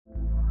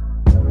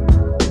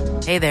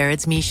Hey there,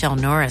 it's Michelle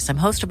Norris. I'm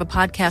host of a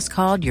podcast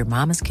called Your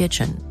Mama's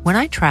Kitchen. When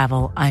I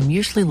travel, I'm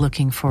usually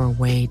looking for a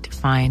way to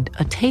find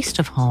a taste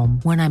of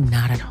home when I'm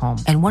not at home.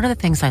 And one of the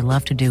things I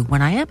love to do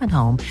when I am at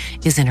home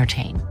is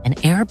entertain. And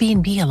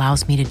Airbnb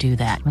allows me to do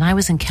that. When I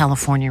was in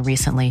California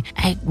recently,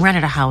 I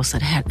rented a house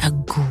that had a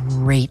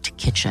great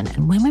kitchen.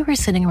 And when we were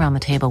sitting around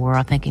the table, we were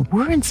all thinking,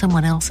 we're in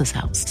someone else's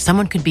house.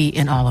 Someone could be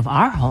in all of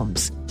our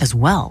homes as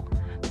well.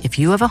 If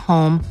you have a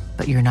home,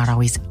 but you're not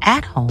always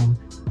at home,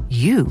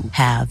 you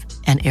have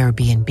an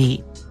Airbnb.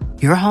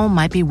 Your home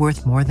might be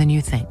worth more than you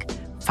think.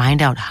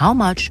 Find out how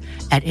much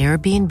at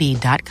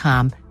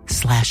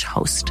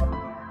airbnb.com/host.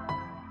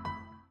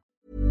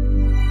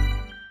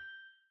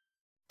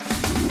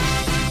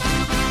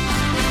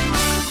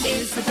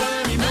 It's the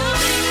Funny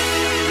Mommy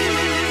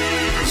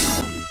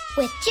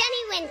with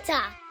Jenny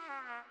Winter.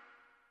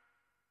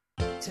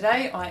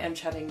 Today I am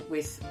chatting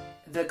with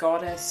the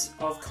goddess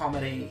of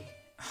comedy.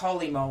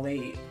 Holy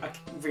moly,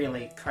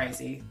 really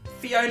crazy.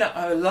 Fiona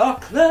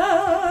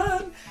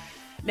O'Loughlin!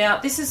 Now,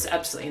 this is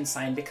absolutely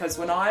insane because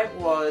when I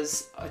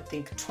was, I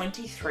think,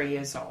 23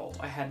 years old,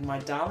 I had my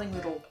darling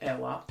little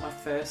Ella, my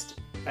first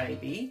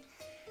baby,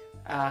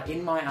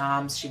 in my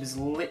arms. She was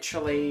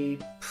literally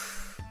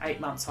 8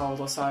 months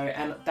old or so,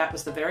 and that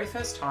was the very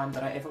first time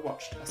that I ever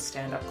watched a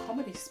stand-up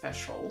comedy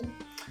special.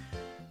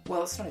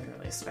 Well, it's not even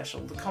really a special.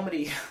 The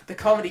comedy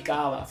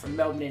gala from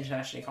Melbourne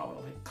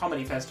International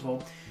Comedy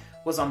Festival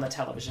was on the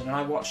television, and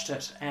I watched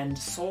it and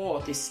saw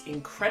this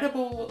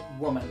incredible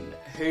woman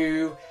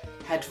who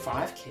had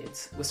 5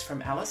 kids, was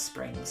from Alice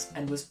Springs,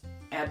 and was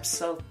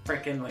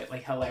absolutely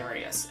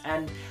hilarious.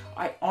 And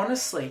I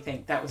honestly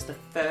think that was the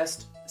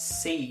first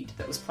seed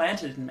that was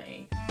planted in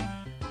me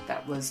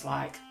that was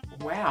like,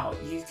 wow,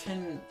 you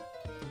can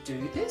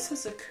do this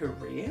as a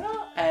career?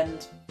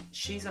 And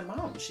she's a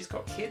mum, she's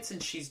got kids,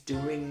 and she's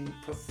doing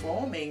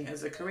performing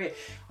as a career.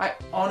 I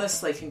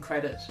honestly can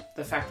credit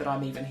the fact that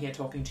I'm even here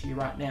talking to you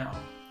right now.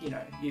 You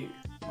know, you,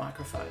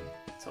 microphone.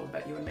 It's all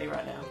about you and me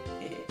right now.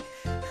 Yeah.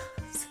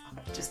 So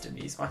I just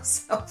amuse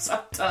myself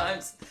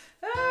sometimes,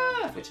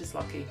 which is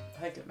lucky.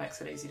 I think it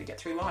makes it easy to get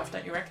through life,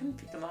 don't you reckon?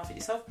 If you can laugh at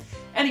yourself.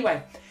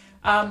 Anyway,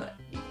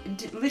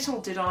 little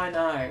did I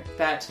know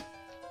that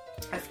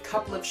a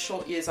couple of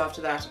short years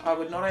after that, I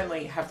would not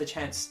only have the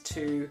chance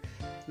to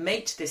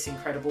meet this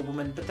incredible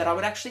woman, but that I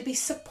would actually be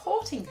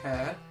supporting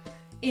her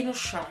in a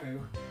show.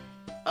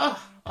 Oh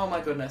my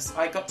goodness.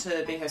 I got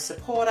to be her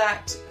support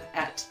act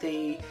at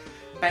the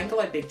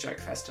Bangalore Big Joke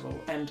Festival,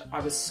 and I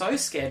was so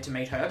scared to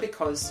meet her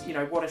because, you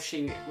know, what if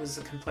she was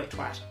a complete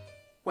twat?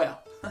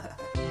 Well,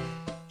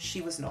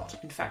 she was not.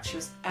 In fact, she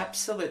was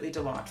absolutely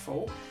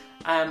delightful.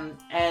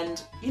 And,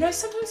 you know,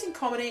 sometimes in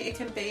comedy it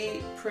can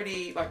be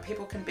pretty, like,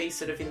 people can be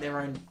sort of in their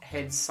own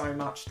heads so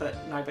much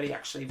that nobody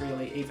actually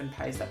really even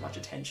pays that much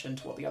attention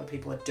to what the other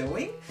people are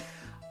doing.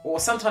 Or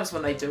sometimes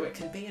when they do, it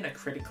can be in a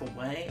critical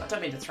way. I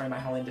don't mean to throw my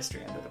whole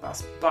industry under the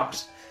bus,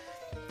 but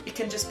it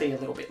can just be a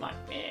little bit like,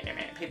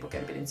 people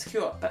get a bit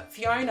insecure. But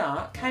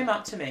Fiona came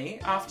up to me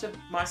after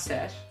my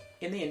set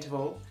in the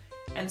interval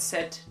and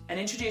said, and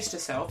introduced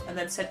herself, and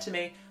then said to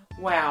me,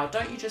 wow,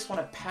 don't you just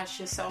want to pat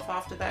yourself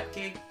after that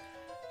gig?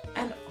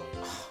 And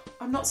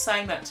I'm not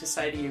saying that to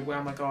say to you,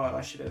 well, my God,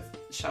 I should have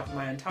shoved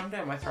my own tongue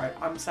down my throat.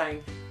 I'm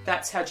saying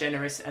that's how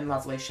generous and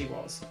lovely she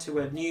was to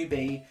a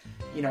newbie,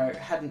 you know,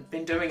 hadn't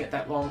been doing it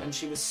that long, and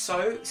she was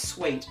so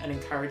sweet and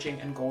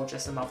encouraging and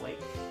gorgeous and lovely.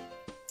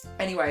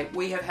 Anyway,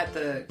 we have had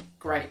the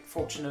great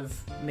fortune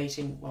of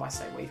meeting, well, I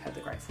say we've had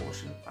the great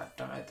fortune, I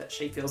don't know that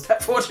she feels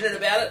that fortunate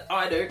about it,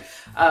 I do,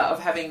 of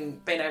having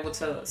been able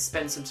to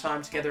spend some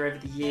time together over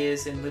the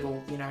years in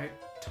little, you know,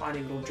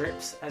 tiny little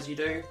drips, as you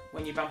do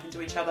when you bump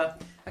into each other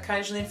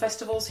occasionally in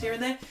festivals here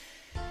and there.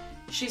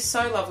 She's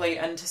so lovely,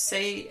 and to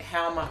see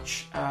how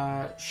much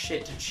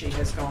shit she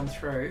has gone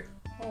through.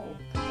 Oh,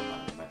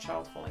 my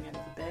child falling out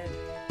of the bed.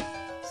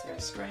 Is there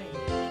a scream?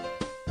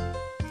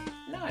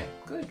 No,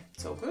 good.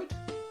 It's all good.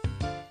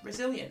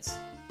 Resilience.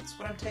 That's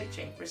what I'm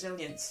teaching.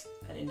 Resilience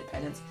and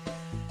independence.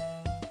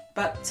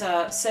 But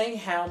seeing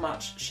how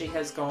much she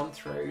has gone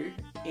through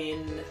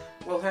in,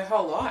 well, her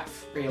whole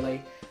life,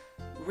 really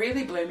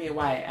blew me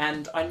away.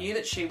 And I knew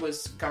that she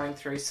was going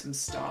through some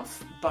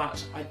stuff,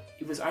 but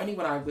it was only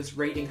when I was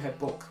reading her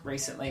book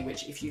recently,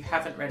 which if you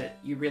haven't read it,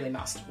 you really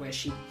must, where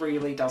she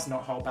really does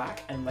not hold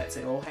back and lets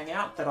it all hang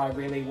out, that I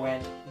really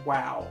went,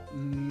 wow,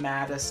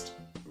 maddest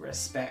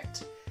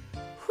respect.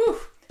 Whew.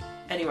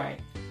 Anyway,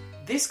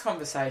 this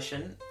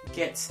conversation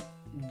gets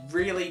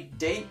really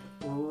deep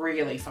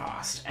really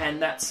fast,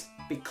 and that's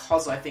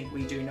because I think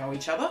we do know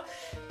each other.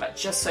 But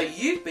just so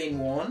you've been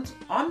warned,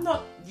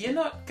 you're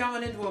not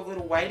going into a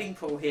little wading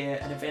pool here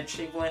and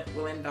eventually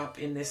we'll end up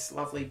in this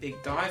lovely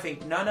big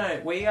diving.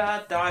 No, we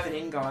are diving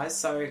in, guys.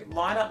 So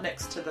line up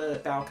next to the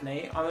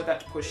balcony. I'm about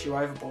to push you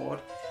overboard.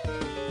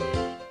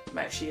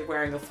 Make sure you're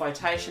wearing a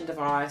flotation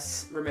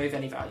device. Remove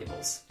any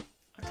valuables.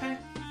 Okay?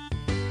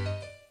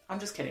 I'm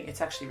just kidding. It's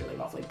actually really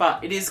lovely,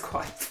 but it is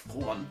quite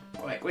full on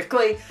quite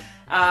quickly.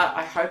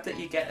 I hope that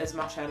you get as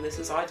much out of this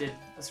as I did.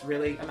 This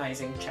really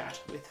amazing chat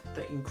with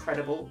the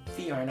incredible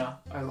Fiona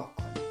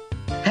O'Loughlin.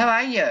 How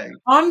are you?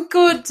 I'm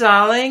good,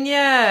 darling.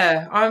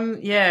 Yeah,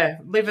 I'm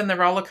living the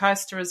roller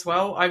coaster as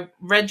well. I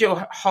read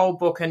your whole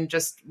book and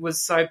just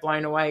was so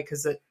blown away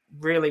because it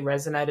really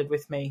resonated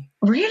with me.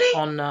 Really?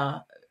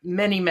 On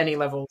many, many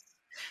levels.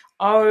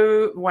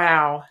 Oh,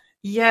 wow.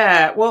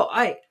 Yeah. Well,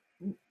 I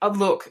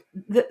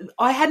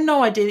had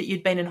no idea that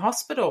you'd been in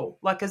hospital,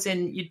 like as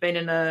in you'd been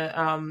in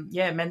a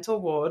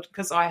mental ward,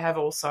 because I have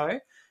also.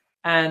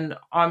 And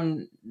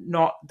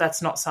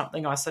that's not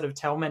something I sort of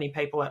tell many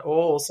people at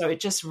all. So it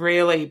just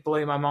really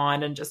blew my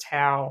mind, and just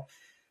how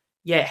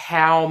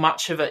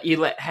much of it you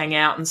let hang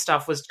out and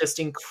stuff was just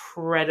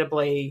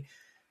incredibly,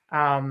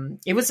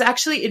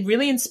 it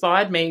really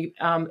inspired me,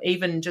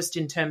 even just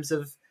in terms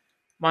of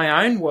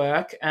my own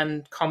work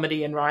and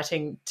comedy and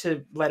writing,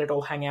 to let it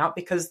all hang out,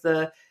 because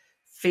the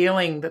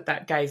feeling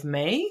that gave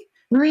me,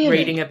 Really?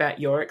 reading about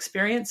your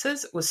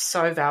experiences, was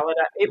so validating.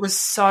 It was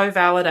so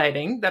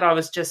validating that I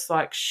was just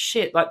like,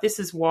 shit, like this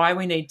is why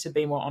we need to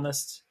be more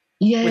honest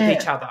with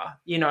each other,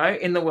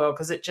 in the world,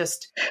 because it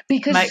just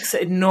makes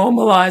it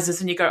normalizes,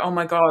 and you go, oh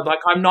my God,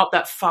 like I'm not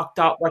that fucked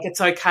up, like it's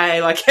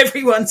okay, like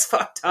everyone's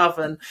fucked up.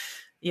 And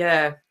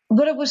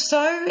But it was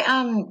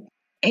so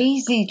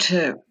easy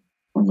to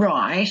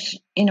write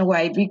in a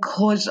way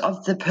because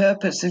of the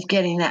purpose of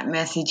getting that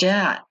message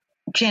out.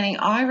 Jenny,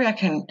 I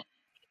reckon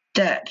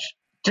that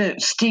the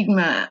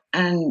stigma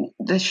and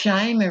the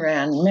shame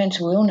around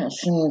mental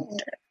illness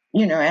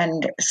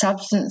and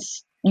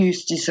substance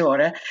use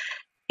disorder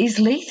is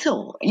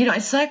lethal.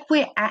 It's like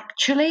we're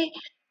actually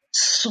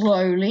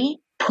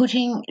slowly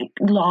putting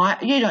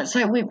it's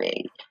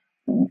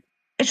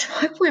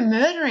like we're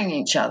murdering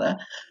each other,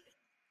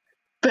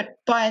 but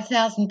by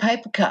 1,000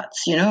 paper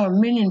cuts, or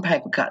 1,000,000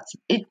 paper cuts.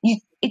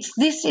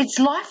 It's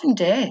life and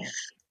death.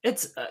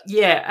 It's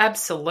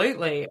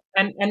absolutely.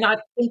 And I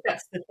think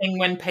that's the thing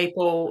when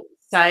people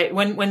say,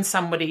 when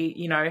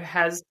somebody,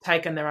 has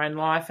taken their own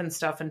life and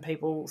stuff, and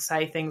people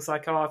say things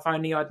like, oh, if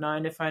only I'd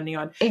known, if only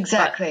I'd.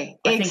 Exactly.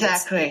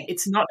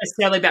 It's not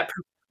necessarily about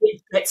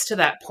it gets to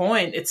that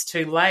point, it's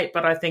too late,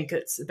 but I think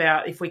it's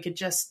about if we could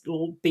just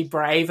be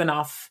brave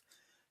enough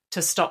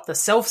to stop the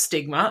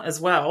self-stigma as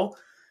well.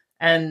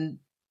 And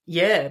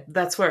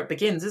that's where it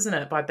begins, isn't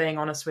it? By being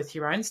honest with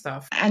your own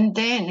stuff. And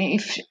then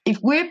if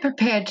we're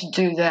prepared to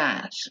do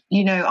that,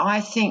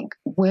 I think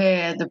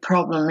where the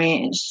problem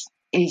is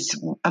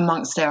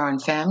amongst our own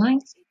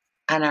families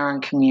and our own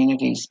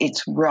communities.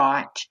 It's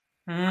right.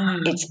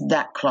 It's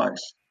that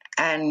close.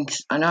 And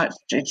I know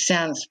it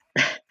sounds,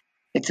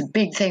 it's a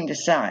big thing to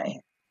say,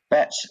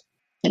 but,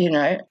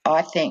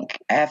 I think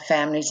our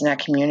families and our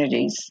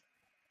communities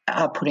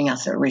are putting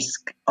us at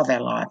risk of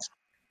our lives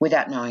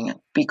without knowing it,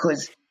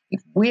 because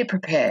if we're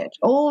prepared,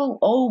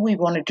 all we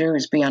want to do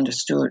is be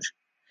understood.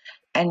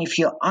 And if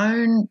your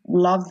own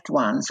loved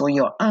ones or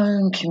your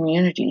own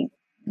community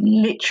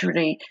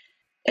literally,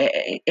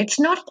 it's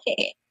not,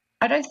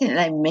 I don't think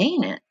they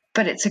mean it,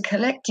 but it's a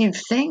collective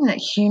thing that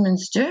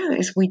humans do,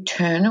 is we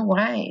turn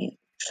away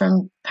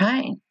from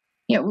pain.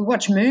 We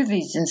watch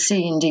movies and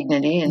see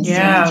indignity and see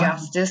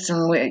injustice,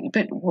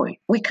 but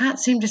we can't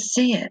seem to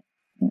see it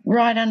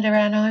right under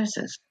our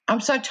noses.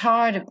 I'm so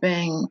tired of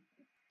being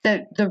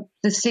the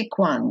sick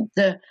one,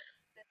 the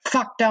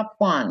fucked up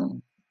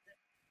one.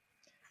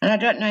 And I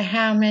don't know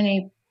how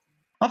many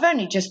I've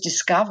only just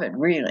discovered,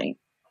 really,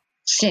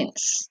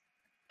 since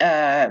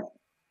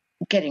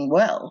getting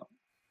well,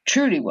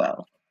 truly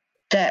well,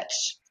 that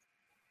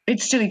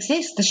it still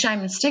exists, the shame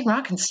and stigma.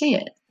 I can see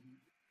it.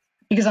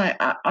 Because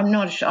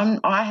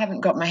I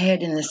haven't got my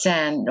head in the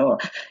sand or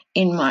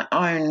in my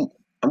own.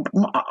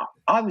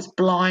 I was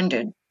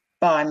blinded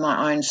by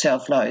my own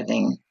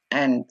self-loathing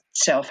and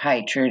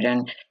self-hatred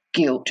and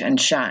guilt and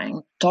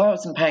shame. So I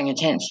wasn't paying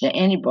attention to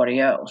anybody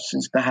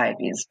else's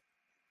behaviours,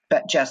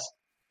 but just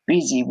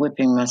busy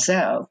whipping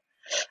myself.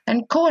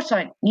 And of course,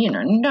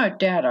 no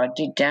doubt I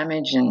did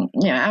damage, and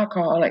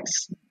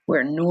alcoholics were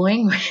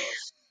annoying.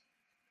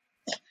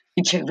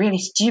 Which are really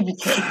stupid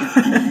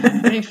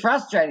things, really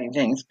frustrating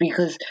things,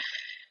 because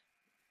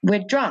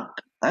we're drunk,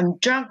 and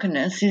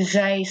drunkenness is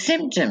a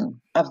symptom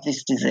of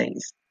this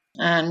disease.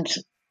 And,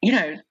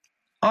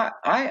 I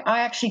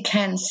actually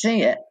can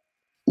see it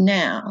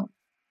now,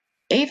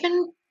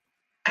 even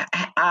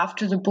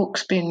after the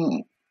book's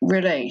been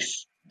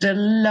released, the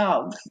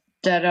love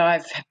that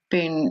I've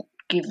been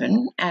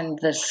given and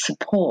the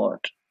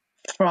support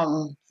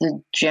from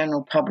the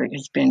general public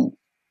has been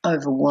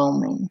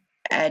overwhelming.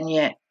 And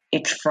yet,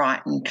 it's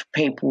frightened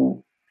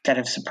people that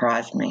have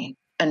surprised me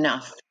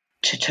enough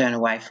to turn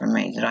away from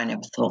me that I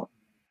never thought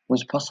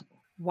was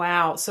possible.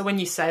 Wow. So when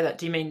you say that,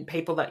 do you mean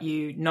people that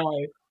you know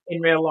in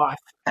real life?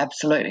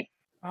 Absolutely.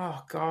 Oh,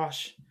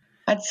 gosh.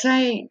 I'd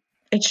say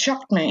it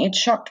shocked me. It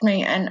shocked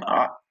me, and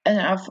I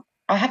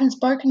haven't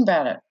spoken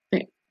about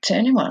it to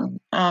anyone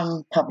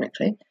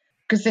publicly,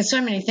 because there's so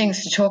many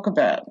things to talk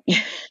about.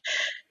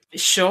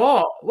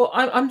 Sure. Well,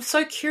 I'm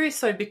so curious,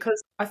 though,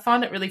 because I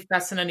find it really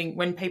fascinating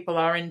when people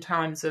are in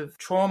times of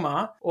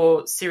trauma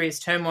or serious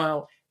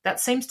turmoil. That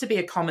seems to be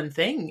a common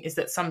thing, is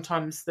that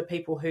sometimes the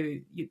people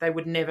who they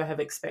would never have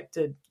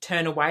expected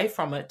turn away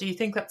from it. Do you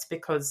think that's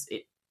because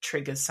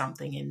triggers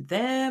something in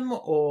them,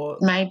 or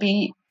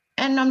maybe,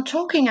 and I'm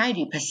talking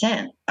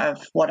 80%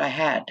 of what I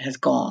had has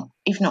gone,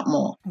 if not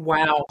more,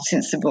 wow,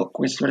 since the book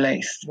was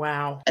released.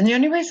 wow. And the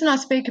only reason I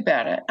speak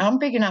about it, I'm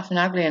big enough and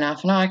ugly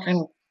enough, and I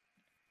can,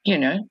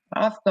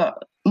 I've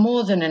got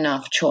more than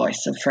enough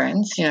choice of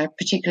friends,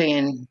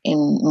 particularly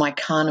in my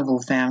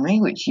carnival family,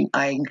 which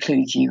I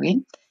include you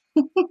in.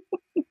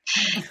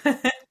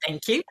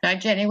 Thank you. No,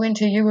 Jenny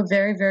Winter, you were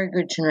very, very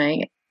good to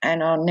me,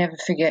 and I'll never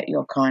forget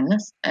your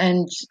kindness.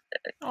 And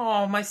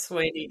Oh, my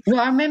sweetie. well,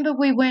 I remember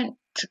we went,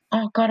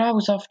 oh God, I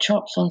was off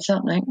chops on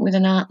something with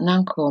an aunt and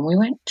uncle, and we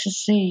went to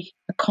see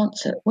a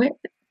concert. Where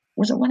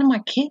was it? One of my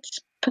kids'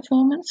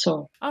 performance,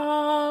 or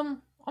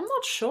I'm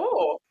not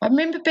sure. I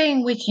remember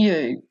being with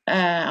you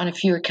on a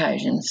few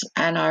occasions,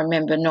 and I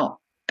remember not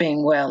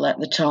being well at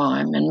the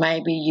time, and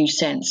maybe you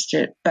sensed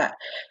it, but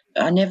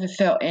I never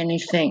felt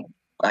anything.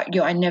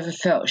 I never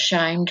felt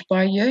shamed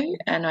by you,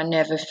 and I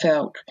never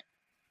felt,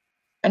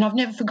 and I've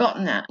never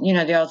forgotten that.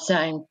 The old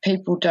saying,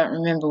 people don't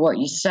remember what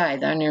you say,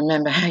 they only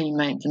remember how you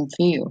make them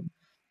feel.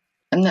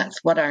 And that's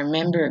what I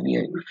remember of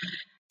you.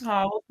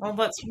 Oh, well,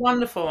 that's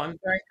wonderful. I'm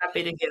very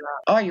happy to hear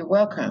that. Oh, you're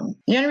welcome.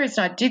 The only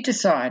reason I did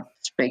decide to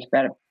speak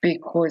about it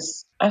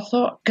because I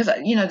thought, because,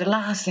 the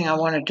last thing I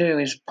want to do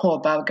is poor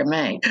bugger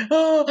me.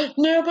 Oh,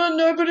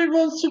 nobody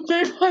wants to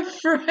be my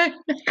friend.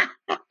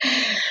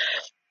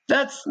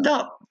 That's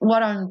not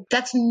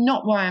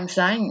why I'm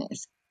saying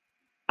this.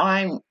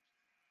 I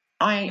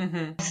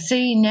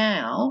see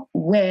now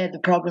where the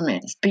problem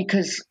is,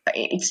 because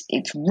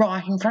it's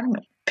right in front of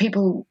me.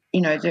 People,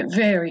 they're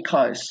very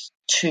close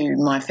to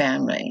my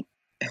family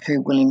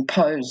who will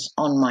impose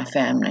on my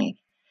family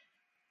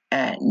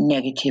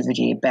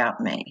negativity about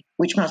me,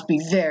 which must be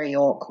very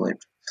awkward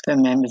for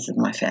members of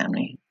my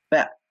family.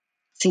 But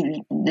see,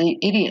 the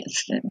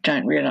idiots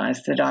don't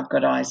realise that I've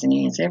got eyes and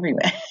ears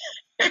everywhere.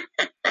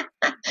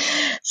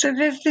 So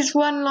there's this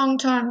one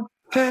long-time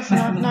person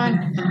I've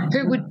known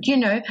who would,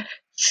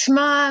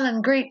 smile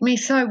and greet me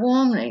so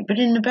warmly, but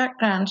in the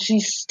background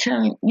she's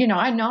telling,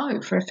 I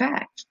know for a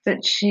fact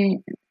that she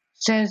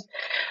says,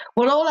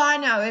 well, all I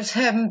know is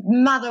her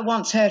mother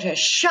wants her to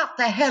shut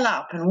the hell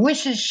up and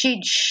wishes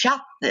she'd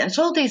shut. It's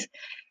all this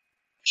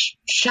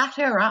shut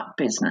her up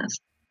business.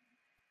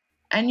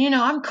 And,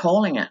 I'm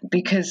calling it,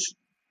 because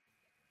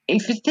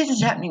if this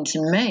is happening to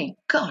me,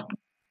 God,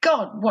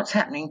 what's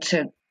happening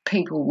to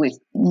people with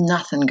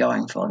nothing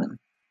going for them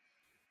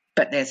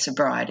but their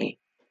sobriety?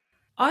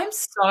 I'm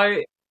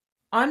so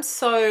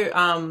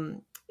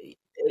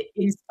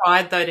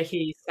inspired, though, to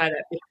hear you say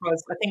that,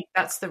 because I think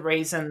that's the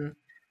reason,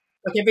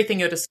 like everything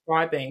you're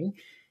describing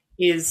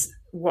is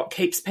what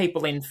keeps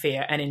people in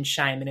fear and in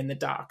shame and in the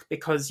dark,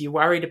 because you're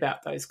worried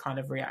about those kind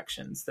of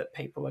reactions that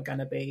people are going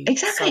to be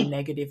so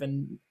negative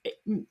and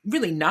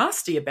really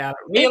nasty about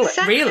it,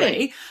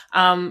 really.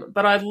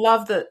 But I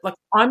love that, like,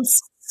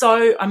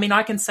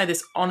 I can say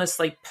this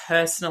honestly,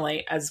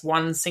 personally, as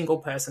one single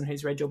person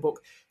who's read your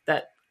book,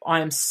 that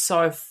I am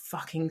so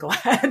fucking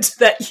glad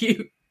that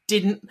you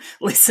didn't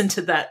listen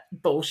to that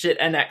bullshit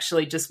and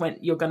actually just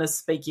went, you're going to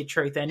speak your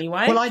truth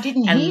anyway. Well, I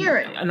didn't hear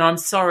it. And I'm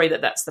sorry that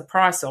that's the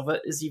price of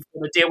it, is you've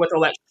got to deal with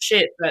all that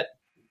shit. But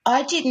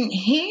I didn't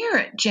hear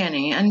it,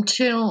 Jenny,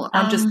 until...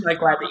 I'm just so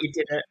glad that you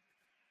did it.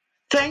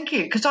 Thank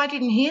you, because I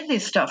didn't hear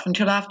this stuff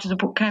until after the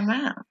book came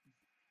out.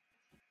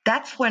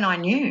 That's when I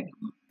knew.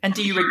 And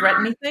do you regret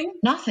anything?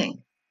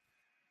 Nothing.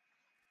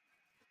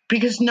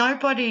 Because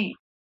nobody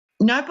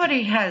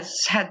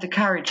has had the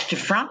courage to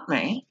front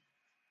me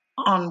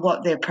on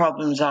what their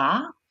problems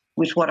are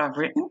with what I've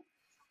written.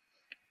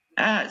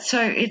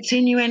 So it's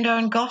innuendo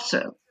and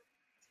gossip.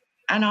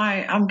 And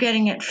I'm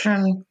getting it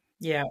from...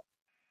 Yeah.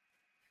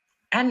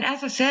 And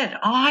as I said,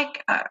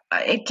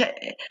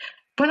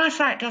 when I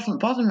say it doesn't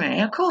bother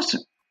me, of course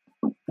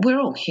we're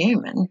all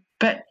human,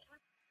 but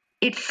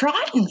it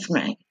frightens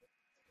me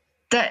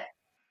that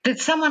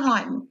someone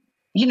like,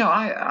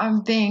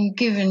 I'm being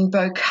given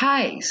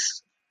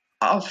bouquets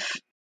of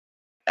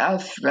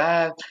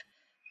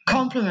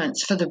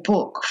compliments for the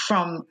book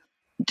from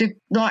the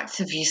likes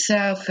of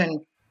yourself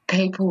and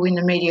people in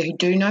the media who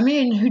do know me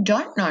and who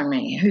don't know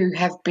me, who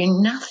have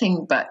been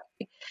nothing but,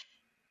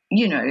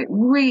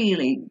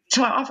 really.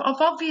 So I'm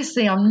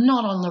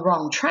not on the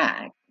wrong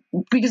track,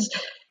 because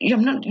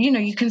I'm not,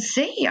 I can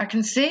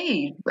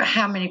see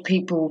how many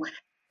people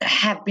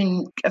have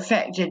been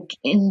affected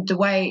in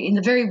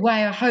the very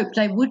way I hoped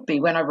they would be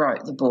when I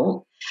wrote the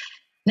book.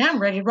 Now I'm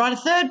ready to write a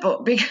third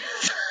book,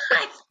 because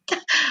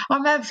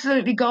I'm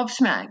absolutely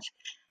gobsmacked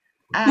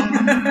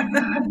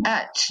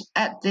at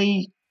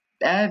the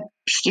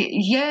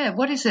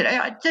what is it?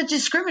 The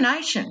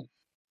discrimination.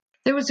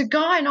 There was a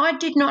guy, and I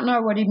did not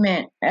know what he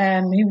meant.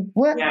 He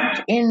worked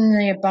in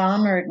the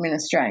Obama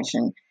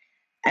administration,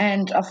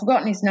 and I've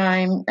forgotten his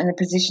name and the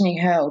position he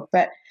held,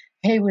 but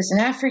he was an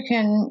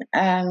African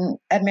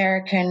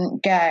American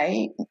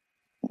gay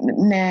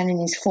man in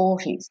his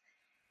 40s,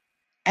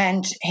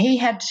 and he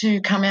had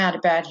to come out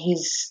about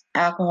his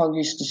alcohol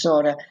use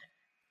disorder.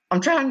 I'm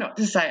trying not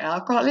to say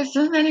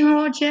alcoholism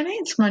anymore, Jenny.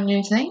 It's my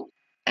new thing.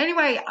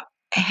 Anyway,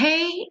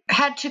 he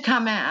had to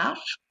come out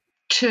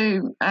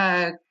to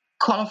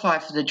qualify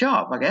for the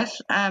job, I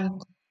guess.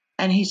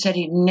 And he said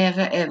he'd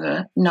never,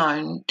 ever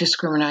known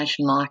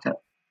discrimination like it.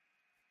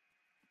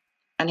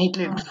 And he'd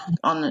lived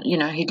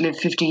he'd lived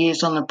 50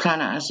 years on the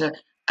planet as a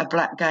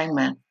black gay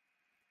man.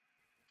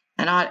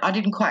 And I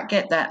didn't quite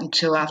get that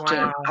until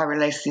after I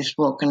released this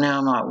book. And now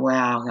I'm like,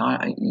 wow,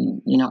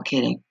 you're not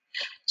kidding.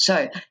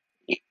 So,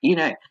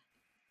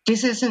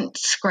 this isn't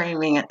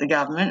screaming at the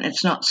government.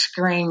 It's not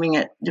screaming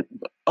at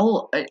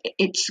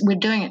we're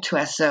doing it to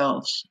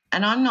ourselves.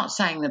 And I'm not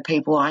saying the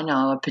people I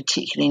know are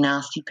particularly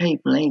nasty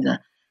people either.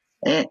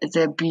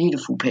 They're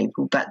beautiful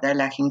people, but they're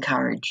lacking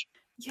courage.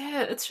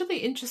 Yeah, it's really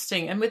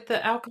interesting. And with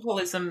the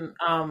alcoholism,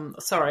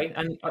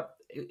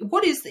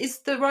 what is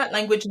the right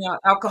language now?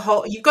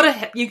 Alcohol. You've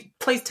got to.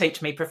 Please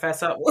teach me,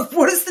 Professor.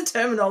 What is the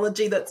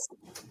terminology that's?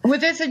 Well,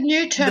 there's a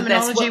new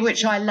terminology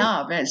which I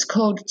love. And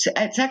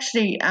it's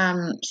actually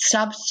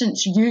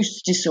substance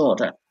use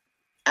disorder.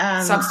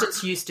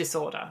 Substance use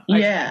disorder.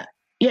 Okay. Yeah.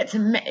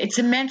 It's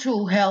a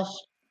mental health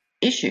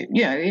issue.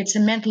 It's a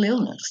mental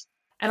illness.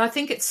 And I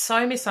think it's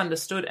so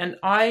misunderstood. And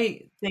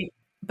I think,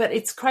 but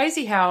it's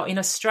crazy how in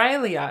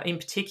Australia in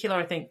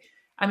particular,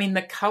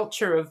 the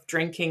culture of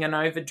drinking and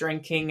over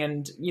drinking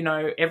and,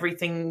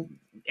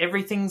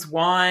 everything's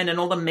wine and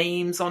all the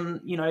memes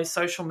on,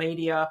 social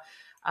media.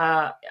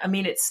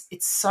 It's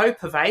so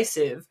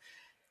pervasive.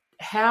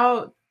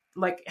 How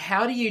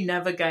do you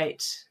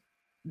navigate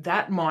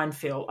that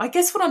minefield? I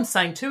guess what I'm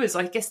saying too is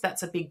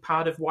that's a big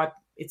part of why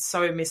it's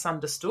so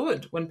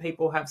misunderstood when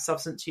people have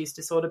substance use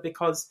disorder,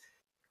 because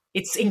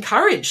it's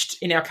encouraged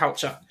in our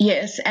culture.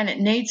 Yes, and it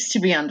needs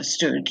to be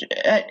understood.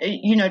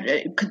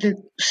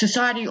 The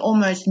society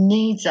almost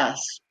needs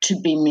us to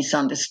be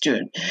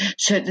misunderstood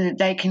so that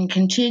they can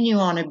continue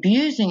on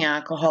abusing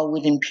alcohol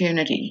with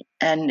impunity.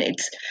 And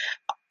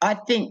I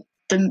think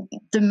the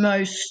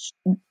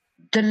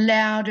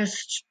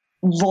loudest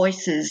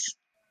voices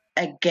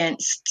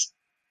against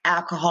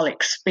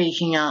alcoholics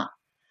speaking up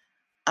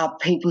are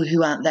people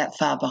who aren't that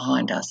far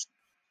behind us.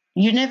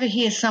 You never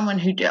hear someone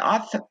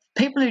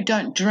people who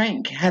don't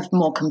drink have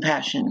more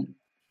compassion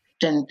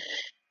than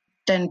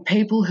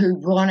people who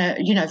want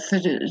to,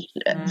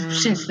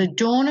 since the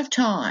dawn of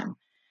time,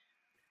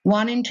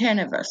 1 in 10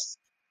 of us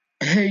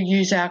who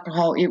use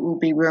alcohol, it will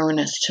be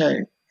ruinous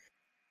too.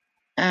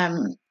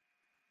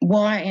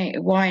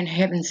 Why in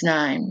heaven's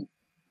name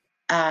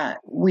are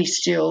we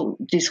still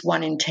this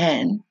 1 in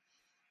 10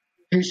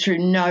 who, through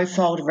no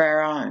fault of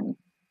our own,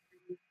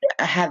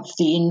 have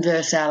the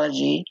inverse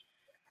allergy,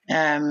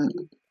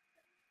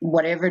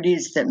 whatever it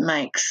is that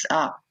makes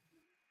up,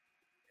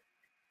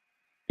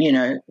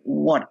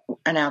 what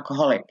an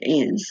alcoholic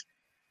is.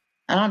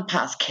 And I'm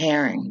past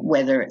caring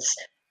whether it's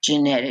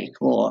genetic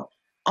or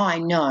I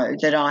know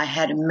that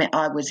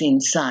I was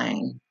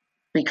insane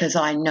because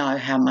I know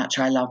how much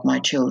I love my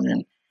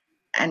children.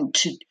 And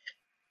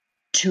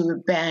to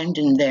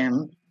abandon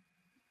them,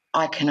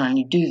 I can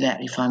only do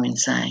that if I'm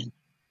insane.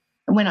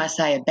 And when I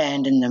say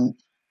abandon them,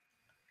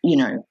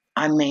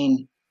 I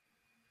mean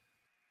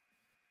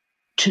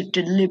to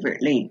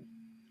deliberately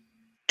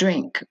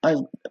drink.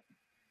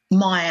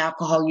 My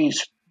alcohol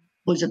use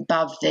was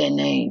above their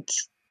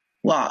needs.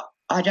 Well,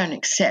 I don't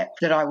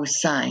accept that I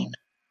was sane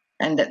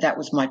and that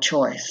was my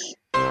choice.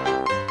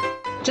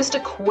 Just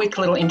a quick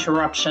little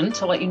interruption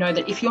to let you know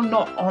that if you're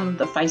not on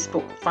the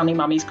Facebook Funny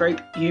Mummies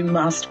group, you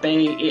must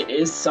be. It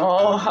is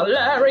so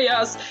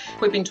hilarious.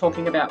 We've been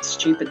talking about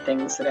stupid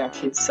things that our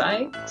kids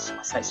say.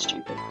 I say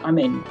stupid, I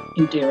mean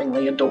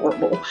endearingly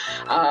adorable.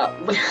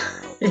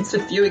 Here's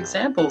a few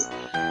examples.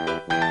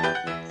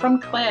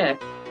 From Claire.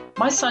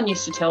 My son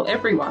used to tell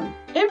everyone,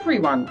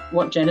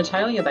 what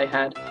genitalia they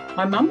had.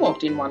 My mum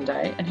walked in one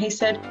day and he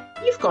said,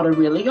 "You've got a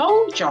really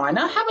old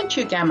gina, haven't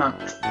you, Gamma?"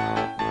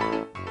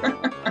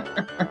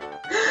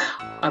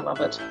 I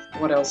love it.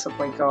 What else have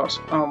we got?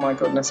 Oh my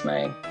goodness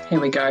me. Here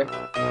we go.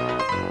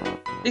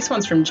 This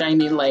one's from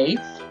Jamie Lee.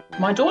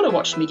 My daughter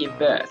watched me give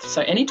birth,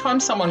 so anytime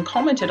someone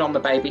commented on the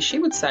baby, she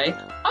would say,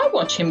 "I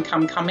watch him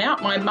come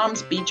out my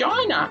mum's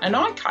vagina and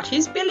I cut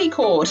his billy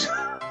cord."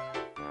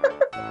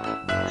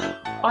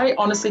 I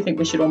honestly think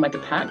we should all make a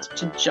pact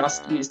to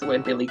just use the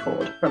word billy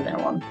cord from now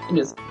on. It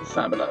is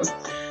fabulous.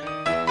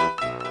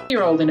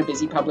 8-year-old in a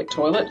busy public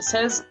toilet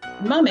says,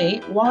 "Mummy,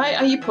 why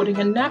are you putting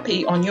a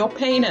nappy on your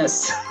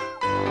penis?"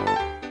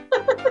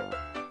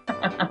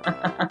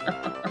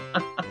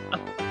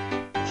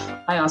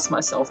 I ask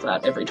myself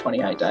that every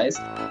 28 days.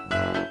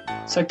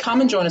 So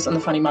come and join us on the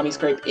Funny Mummies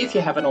group if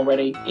you haven't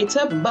already. It's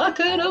a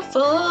bucket of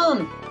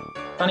fun.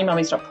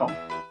 FunnyMummies.com.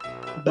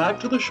 Back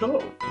to the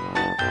show.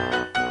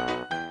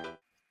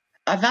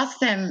 I've asked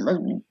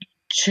them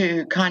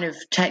to kind of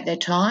take their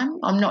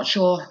time. I'm not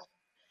sure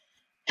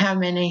how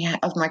many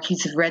of my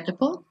kids have read the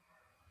book.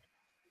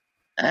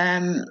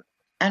 And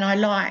I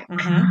like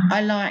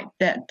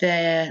that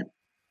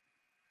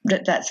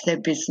that's their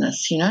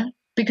business,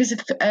 because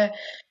if they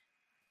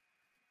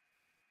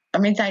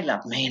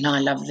love me and I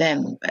love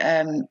them,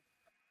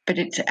 but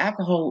it's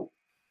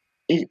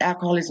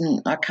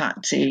alcoholism. I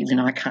can't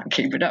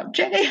keep it up,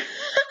 Jenny.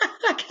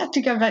 I have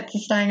to go back to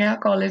saying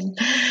alcoholism.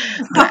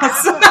 But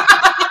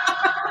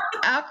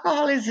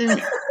alcoholism,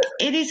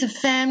 it is a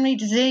family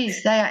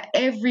disease. They are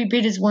every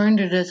bit as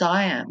wounded as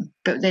I am,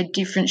 but they're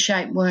different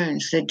shaped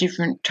wounds. They're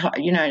different,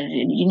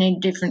 you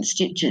need different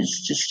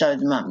stitches to sew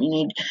them up.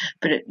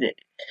 But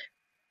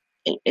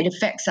it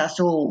affects us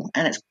all,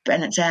 and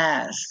it's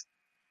ours.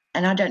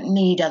 And I don't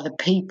need other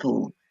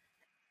people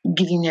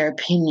giving their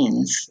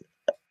opinions,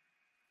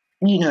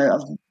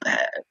 of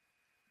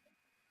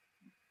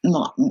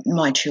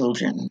my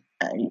children.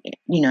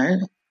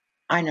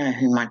 I know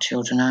who my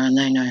children are, and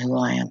they know who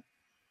I am.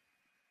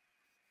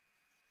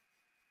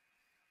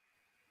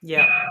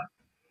 Yeah.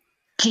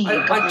 Gee,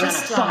 you got me on a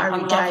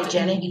fiery day,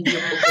 Jenny. In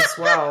your book as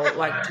well,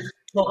 like just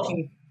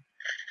talking.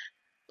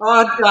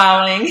 Oh,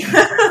 darling.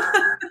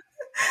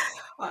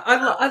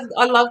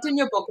 I loved in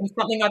your book, and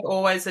something I've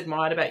always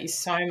admired about you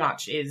so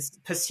much is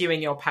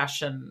pursuing your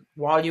passion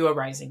while you were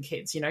raising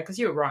kids, because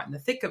you were right in the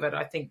thick of it.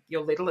 I think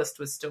your littlest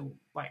was still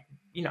a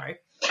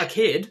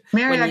kid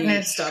when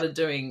you started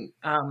doing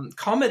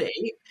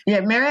comedy.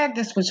 Yeah, Mary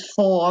Agnes was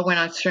 4 when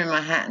I threw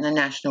my hat in the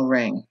national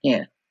ring,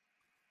 yeah.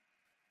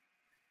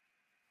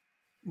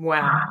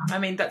 Wow. I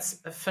mean, that's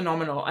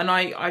phenomenal. And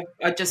I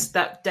just,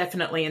 that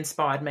definitely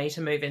inspired me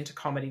to move into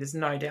comedy. There's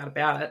no doubt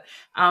about it.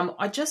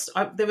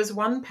 There was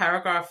one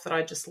paragraph that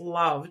I just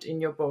loved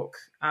in your book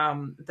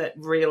that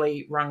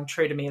really rung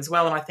true to me as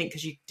well. And I think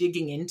because you're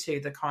digging into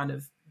the kind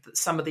of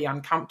some of the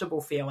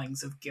uncomfortable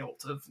feelings of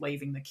guilt of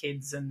leaving the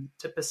kids and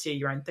to pursue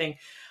your own thing.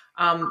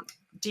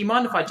 Do you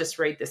mind if I just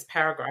read this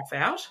paragraph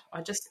out?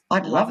 I'd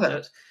love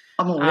it.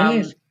 I'm all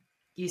ears.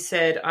 You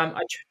said, I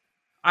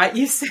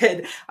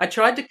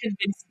tried to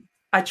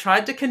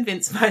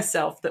convince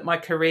myself that my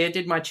career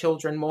did my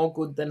children more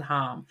good than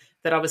harm,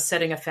 that I was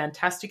setting a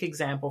fantastic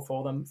example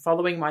for them,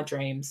 following my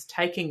dreams,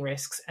 taking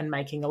risks and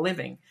making a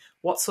living.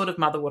 What sort of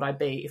mother would I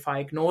be if I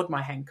ignored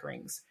my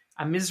hankerings?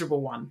 A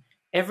miserable one.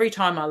 Every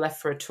time I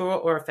left for a tour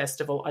or a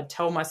festival, I'd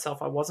tell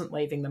myself I wasn't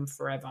leaving them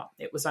forever.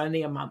 It was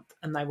only a month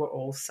and they were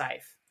all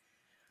safe.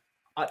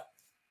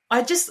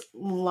 I just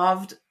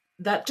loved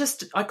that.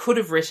 I could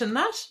have written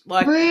that,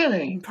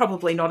 really,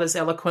 probably not as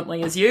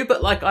eloquently as you,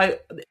 but I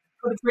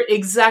could have written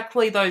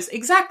exactly.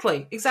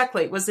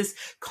 It was this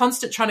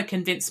constant trying to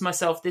convince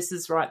myself this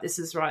is right,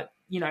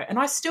 and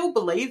I still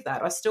believe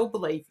that. I still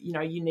believe,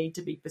 you need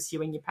to be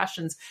pursuing your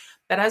passions.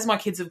 But as my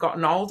kids have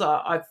gotten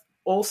older, I've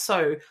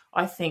also,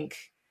 I think,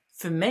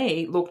 for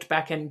me, looked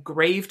back and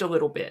grieved a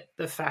little bit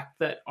the fact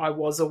that I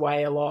was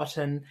away a lot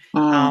and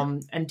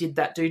did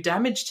that do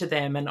damage to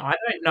them? And I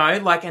don't know,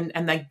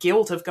 and the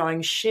guilt of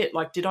going, shit,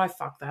 did I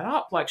fuck that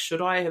up?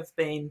 Should I have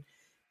been?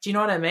 Do you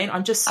know what I mean?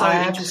 I'm just so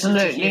interested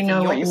to hear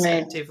from your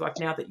perspective,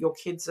 now that your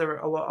kids are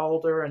a lot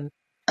older. And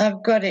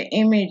I've got an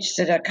image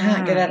that I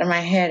can't get out of my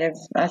head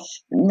of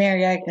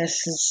Mary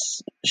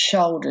Agnes's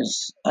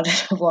shoulders. I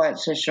don't know why it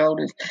says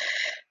shoulders.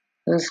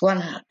 There was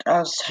one, I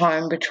was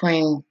home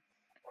between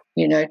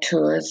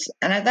tours.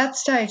 And at that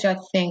stage, I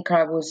think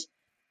I was,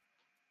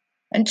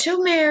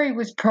 until Mary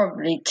was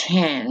probably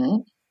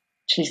 10,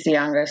 she's the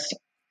youngest,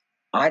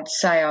 I'd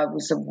say I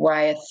was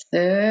away a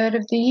third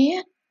of the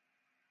year.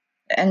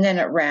 And then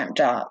it ramped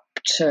up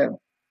to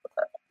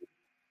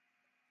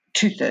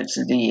 2/3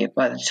 of the year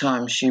by the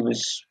time she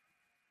was,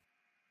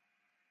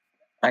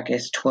 I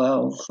guess,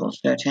 12 or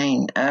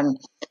 13. But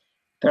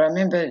I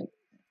remember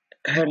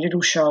her little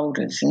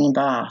shoulders in the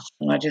bath,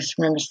 and I just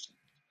remember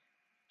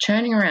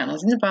turning around. I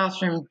was in the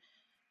bathroom,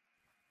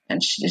 and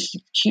this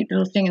cute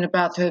little thing in the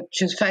bathroom.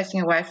 She was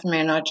facing away from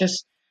me, and I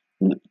just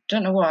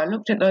don't know why. I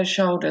looked at those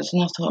shoulders,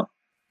 and I thought,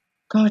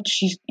 God,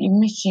 you're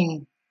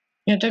missing.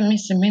 Don't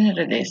miss a minute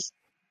of this.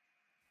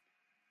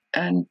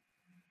 And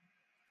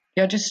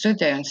I just stood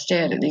there and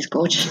stared at these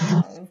gorgeous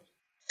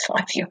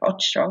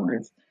 5-year-old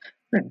shoulders.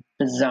 What a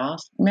bizarre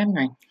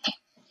memory.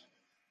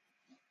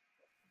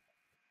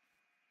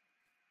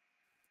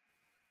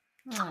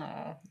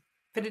 Oh.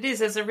 But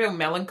there's a real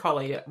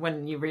melancholy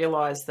when you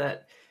realise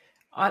that,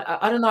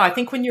 I don't know, I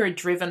think when you're a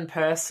driven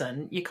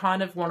person, you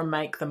kind of want to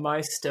make the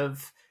most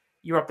of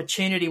your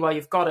opportunity while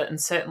you've got it.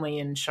 And certainly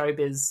in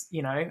showbiz,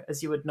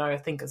 as you would know, I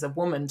think as a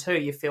woman too,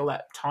 you feel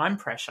that time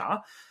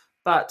pressure.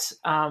 But,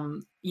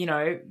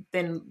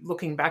 then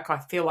looking back, I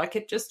feel like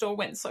it just all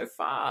went so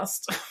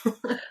fast.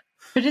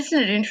 But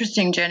isn't it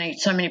interesting, Jenny,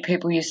 so many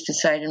people used to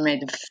say to me,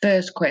 the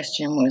first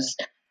question was,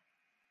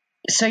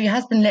 so your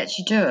husband lets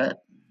you do it?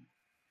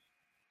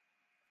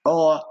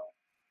 Or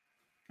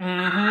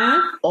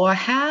how?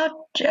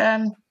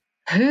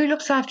 Who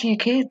looks after your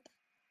kids?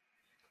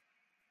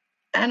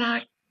 And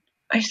I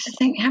used to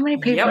think, how many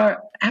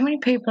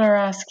people are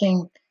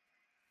asking?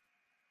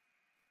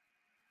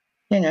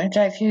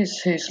 Dave Hughes,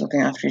 who's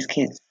looking after his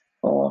kids,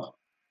 or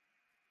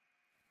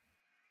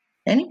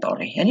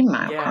anybody, any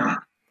male comment.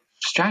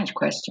 Strange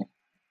question.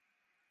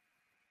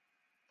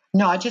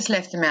 No, I just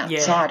left them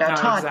outside.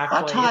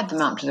 I tied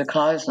them up to the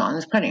clothesline.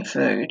 There's plenty of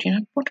food.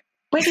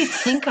 Where do you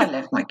think I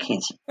left my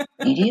kids,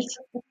 idiots?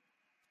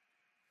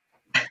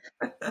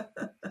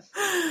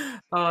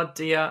 Oh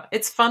dear,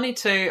 it's funny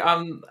too.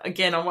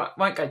 Again, I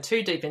won't go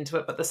too deep into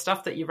it, but the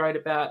stuff that you wrote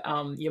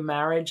about your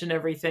marriage and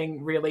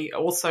everything really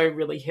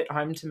hit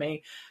home to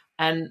me.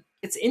 And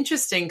it's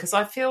interesting because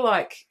I feel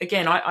like,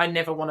 again, I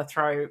never want to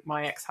throw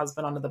my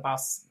ex-husband under the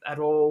bus at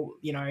all.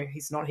 You know,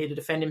 he's not here to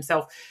defend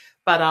himself.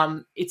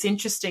 But it's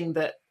interesting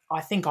that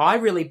I think I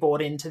really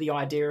bought into the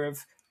idea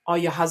of, oh,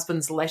 your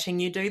husband's letting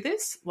you do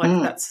this?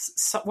 Like,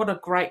 what a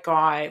great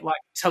guy,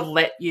 like, to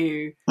let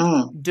you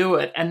do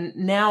it. And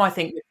now I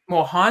think with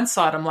more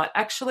hindsight, I'm like,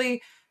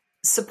 actually,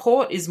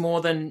 support is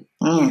more than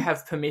you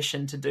have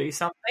permission to do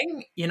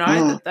something. You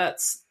know,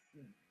 it's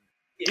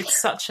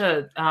such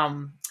a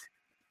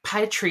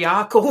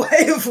patriarchal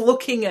way of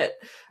looking at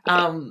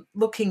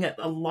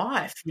a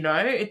life. You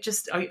know,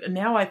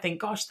 now I think,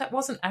 gosh, that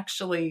wasn't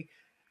actually.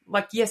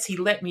 Like, yes, he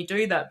let me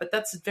do that, but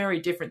that's a very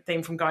different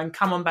thing from going,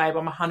 come on, babe,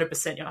 I'm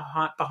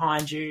 100%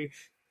 behind you.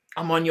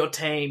 I'm on your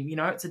team. You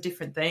know, it's a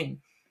different thing.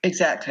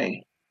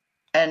 Exactly.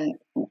 And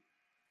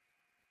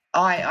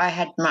I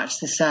had much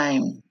the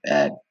same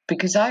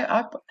because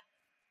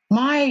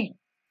my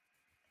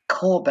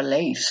core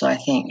beliefs, I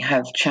think,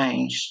 have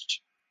changed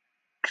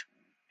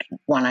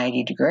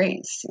 180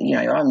 degrees. You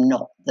know, I'm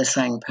not the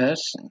same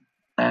person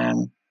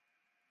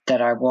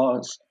that I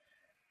was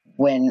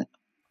when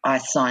I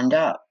signed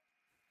up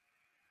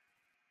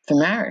for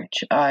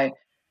marriage.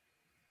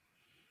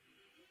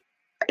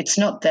 It's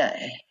not that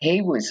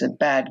he was a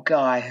bad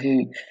guy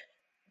who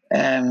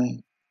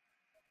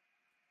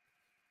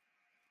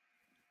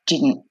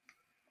didn't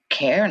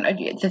care. And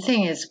the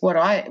thing is, what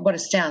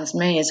astounds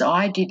me is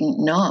I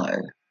didn't know,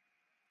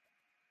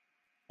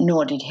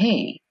 nor did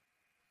he,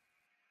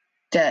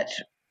 that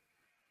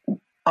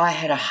I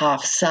had a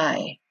half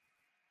say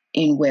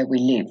in where we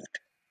lived.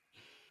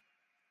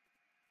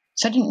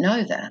 So I didn't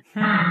know that.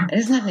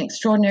 Isn't that an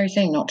extraordinary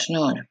thing not to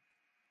know?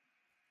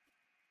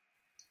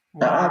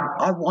 Wow.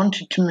 I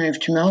wanted to move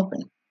to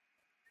Melbourne,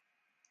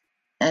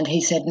 and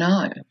he said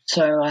no.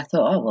 So I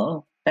thought, oh,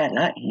 well, bad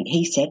luck.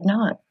 He said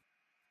no.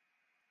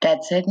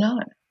 Dad said no.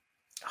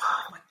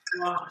 Oh, my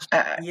gosh.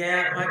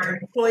 Yeah, I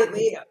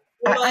completely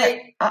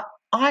relate. I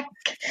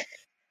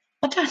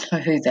don't know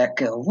who that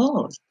girl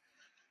was.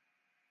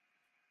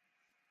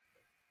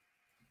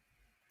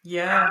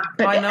 Yeah,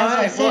 but I know. As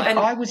I said,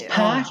 well, I was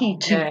party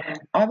to. Yeah.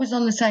 I was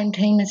on the same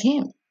team as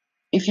him,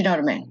 if you know what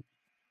I mean.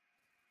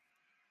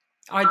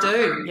 I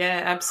do.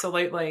 Yeah,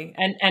 absolutely.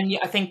 And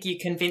I think you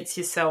convince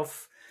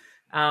yourself,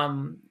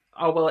 oh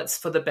well, it's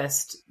for the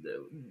best.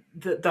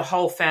 The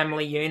whole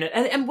family unit,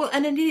 and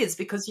it is,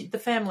 because the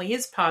family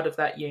is part of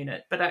that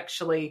unit. But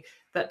actually,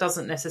 that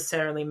doesn't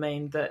necessarily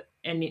mean that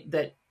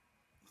that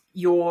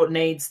your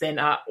needs then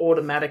are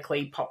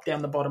automatically popped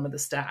down the bottom of the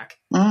stack.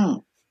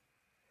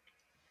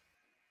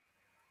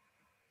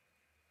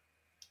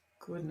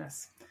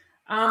 Goodness.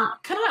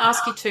 Can I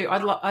ask you too?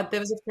 There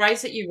was a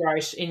phrase that you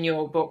wrote in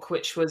your book,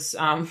 which was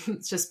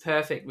just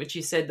perfect, which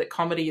you said that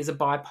comedy is a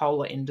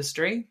bipolar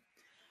industry.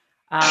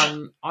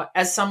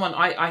 As someone,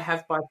 I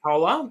have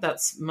bipolar.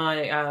 That's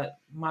my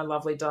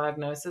lovely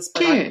diagnosis.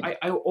 But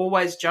I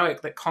always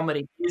joke that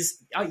comedy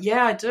is.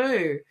 Yeah, I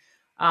do.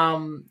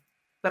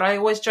 But I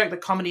always joke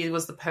that comedy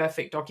was the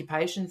perfect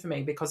occupation for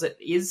me because it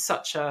is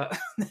such a,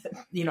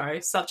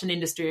 such an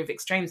industry of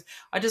extremes.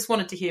 I just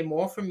wanted to hear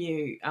more from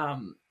you.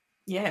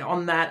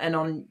 On that and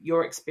on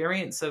your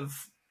experience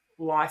of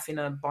life in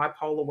a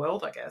bipolar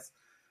world, I guess.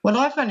 Well,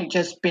 I've only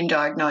just been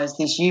diagnosed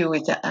this year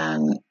with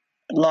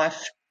lifelong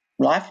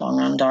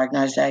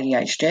undiagnosed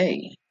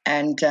ADHD,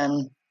 and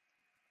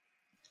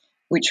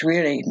which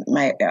really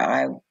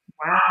I've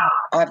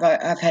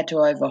had to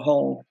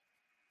overhaul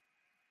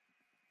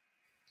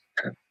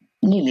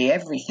nearly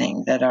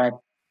everything that I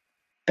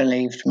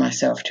believed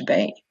myself to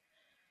be,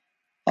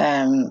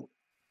 and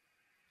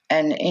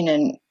in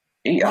an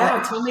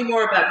tell me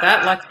more about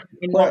that. Like,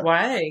 in what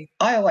way?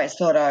 I always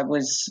thought I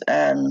was.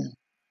 I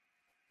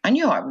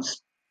knew I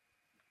was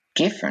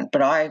different,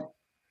 but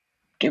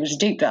it was a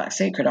deep, dark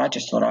secret. I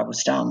just thought I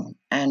was dumb,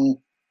 but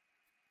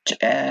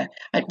I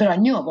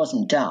knew I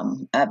wasn't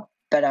dumb.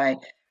 But I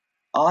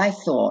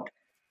thought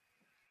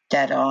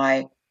that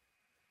I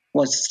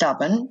was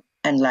stubborn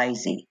and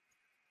lazy,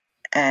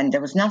 and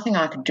there was nothing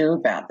I could do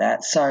about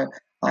that. So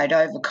I'd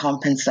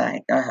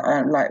overcompensate.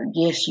 Like,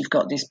 yes, you've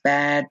got this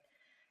bad,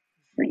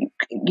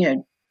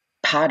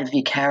 part of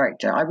your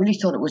character. I really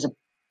thought it was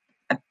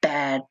a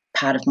bad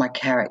part of my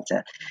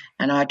character,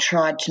 and I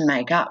tried to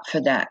make up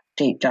for that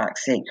deep, dark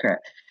secret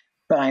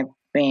by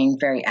being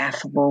very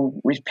affable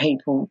with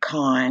people,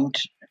 kind.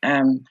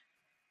 I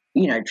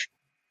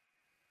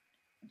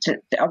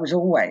was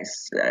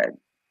always,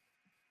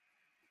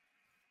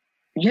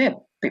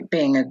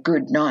 being a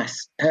good,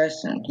 nice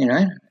person,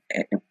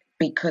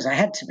 because I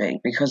had to be,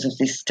 because of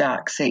this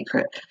dark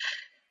secret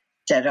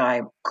that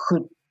I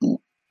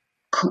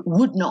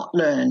would not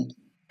learn.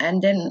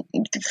 And then,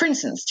 for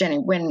instance, Jenny,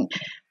 when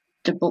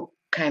the book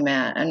came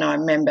out, and I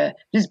remember,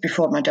 this is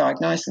before my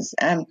diagnosis,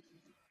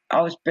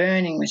 I was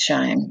burning with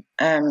shame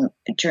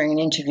during an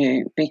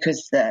interview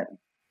because the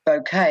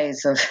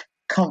bouquets of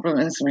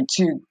compliments were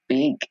too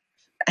big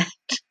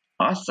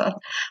I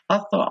thought,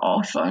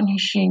 oh, if only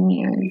she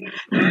knew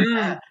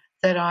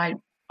that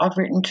I've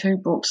written 2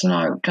 books and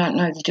I don't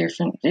know the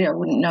difference. I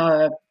wouldn't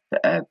know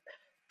a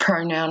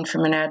pronoun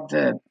from an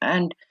adverb,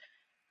 and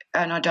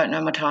I don't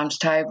know my times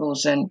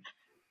tables.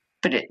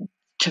 But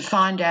to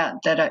find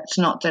out that it's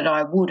not that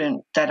I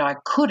wouldn't, that I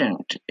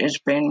couldn't, has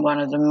been one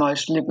of the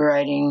most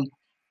liberating.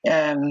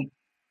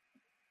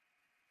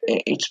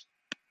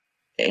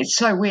 It's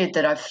so weird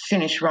that I've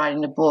finished writing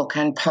the book,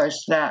 and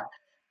post that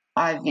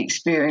I've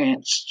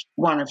experienced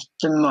one of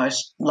the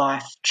most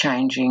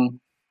life-changing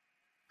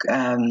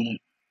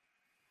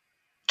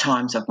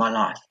times of my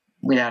life,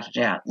 without a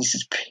doubt. This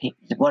is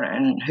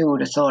and who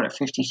would have thought at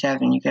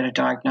 57 you get a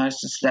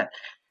diagnosis that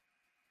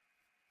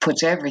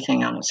puts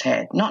everything on its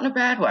head. Not in a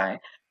bad way,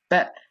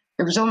 but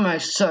it was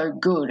almost so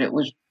good it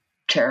was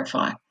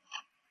terrifying.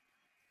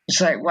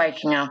 It's like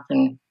waking up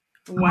and...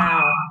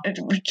 Wow. It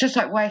was just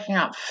like waking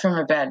up from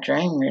a bad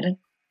dream, really.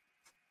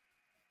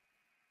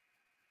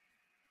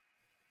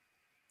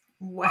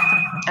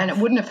 Wow. And it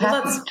wouldn't have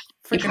happened. That's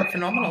freaking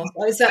phenomenal.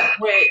 So is that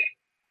where...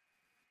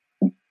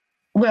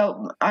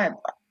 Well, I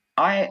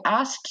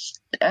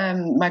asked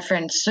my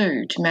friend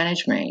Sue to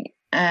manage me,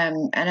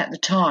 and at the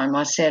time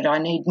I said, I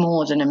need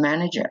more than a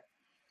manager.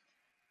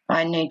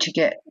 We need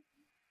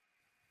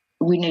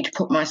to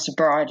put my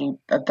sobriety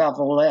above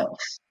all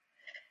else.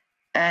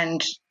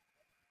 And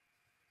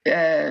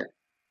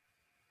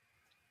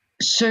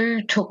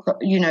Sue took,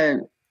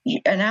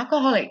 an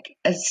alcoholic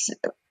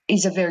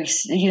is a very,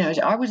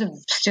 I was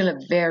still a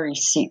very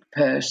sick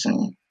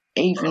person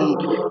even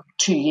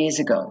 2 years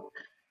ago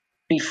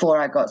before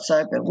I got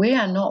sober. We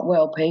are not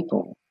well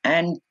people.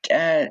 And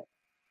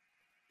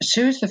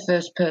Sue's the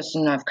first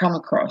person I've come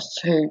across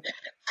who,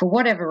 for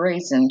whatever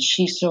reason,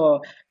 she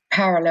saw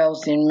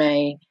parallels in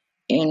me,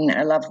 in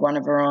a loved one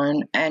of her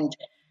own, and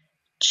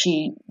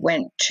she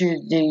went to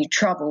the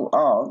trouble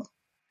of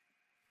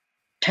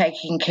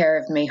taking care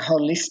of me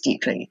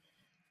holistically.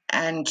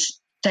 And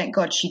thank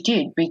God she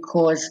did,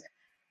 because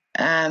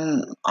I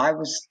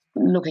was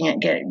looking at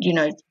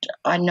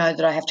I know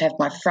that I have to have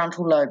my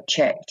frontal lobe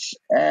checked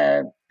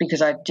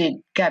because I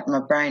gave my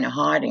brain a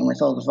hiding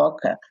with all the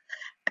vodka.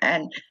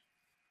 And,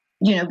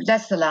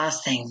 that's the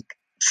last thing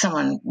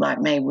someone like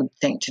me would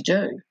think to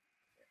do.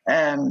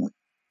 And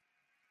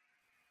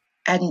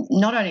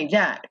not only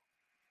that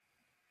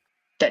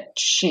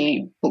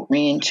she booked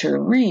me into a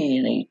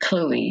really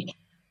cluey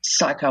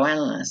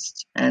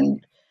psychoanalyst,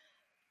 and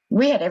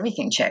we had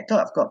everything checked.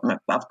 I've got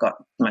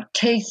my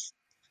teeth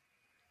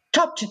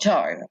top to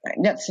toe.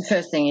 That's the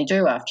first thing you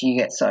do after you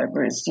get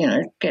sober is,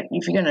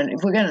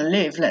 if we're gonna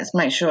live, let's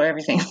make sure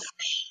everything's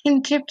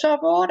in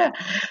tip-top order.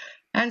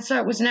 And so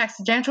it was an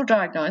accidental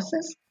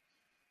diagnosis,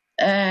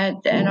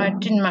 and I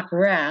didn't muck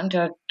around.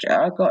 I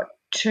got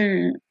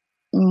 2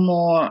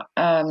 more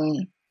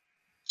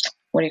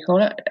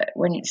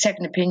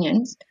second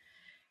opinions,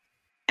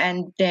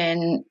 and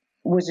then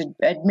was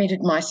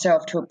admitted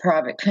myself to a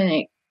private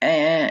clinic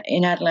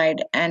in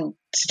Adelaide and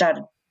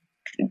started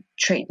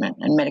treatment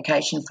and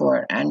medication for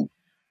it. And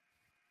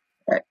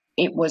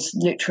it was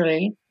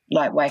literally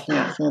like waking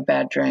up from a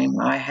bad dream.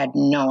 I had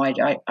no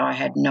idea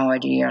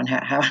on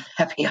how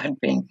unhappy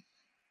I'd been.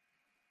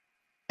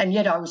 And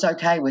yet I was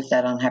okay with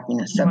that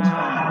unhappiness. That was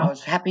fine. I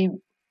was happy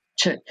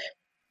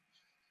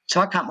so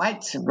I can't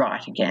wait to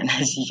write again,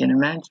 as you can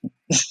imagine.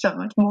 There's so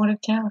much more to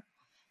tell.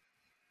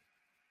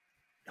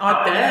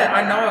 I bet.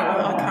 I know.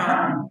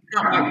 I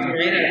can't wait to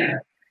read it.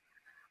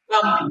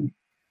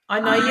 I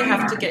know you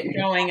have to get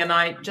going, and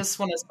I just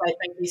want to say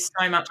thank you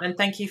so much, and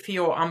thank you for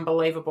your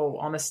unbelievable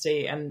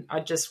honesty. And I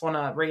just want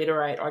to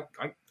reiterate,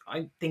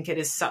 I think it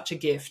is such a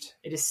gift.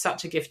 It is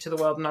such a gift to the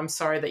world, and I'm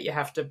sorry that you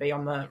have to be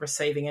on the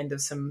receiving end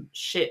of some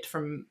shit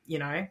from,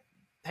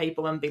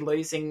 people and be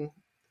losing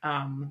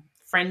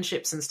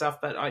friendships and stuff.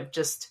 But I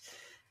just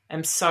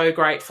am so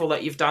grateful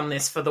that you've done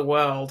this for the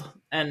world,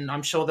 and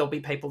I'm sure there'll be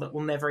people that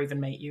will never even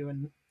meet you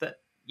and that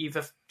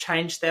you've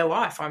changed their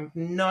life. I've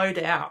no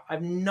doubt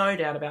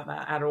about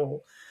that at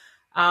all.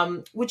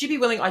 Would you be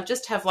willing? I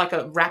just have like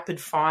a rapid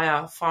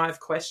fire 5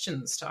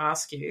 questions to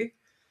ask you.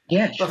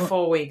 Yeah, sure.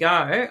 Before we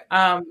go.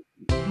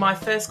 My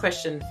first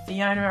question,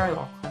 Fiona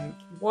O'Loughlin,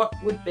 what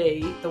would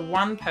be the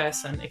one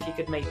person, if you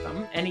could meet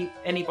them,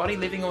 anybody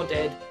living or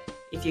dead,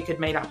 if you could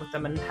meet up with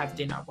them and have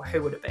dinner,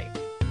 who would it be?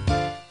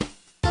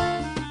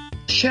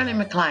 Shirley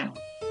MacLaine.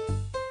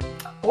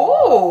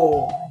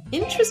 Oh,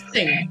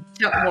 interesting.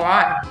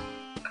 Why?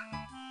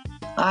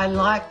 I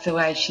like the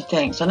way she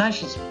thinks. I know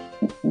she's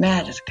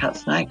mad as a cut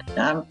snake,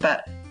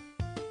 but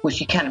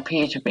she can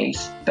appear to be.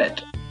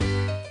 But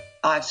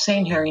I've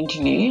seen her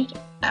interviewed,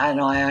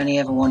 and I only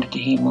ever wanted to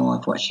hear more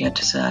of what she had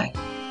to say.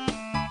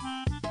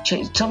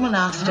 Someone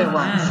asked her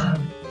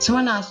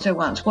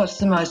once, what's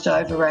the most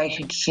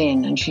overrated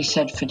sin? And she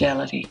said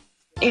infidelity.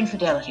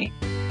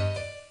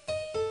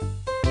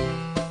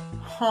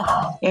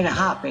 Huh. In a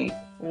heartbeat.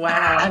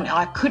 Wow. And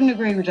I couldn't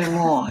agree with her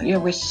more.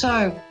 We're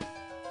so...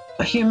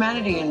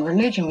 Humanity and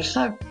religion, we're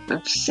so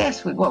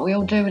obsessed with what we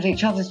all do with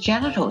each other's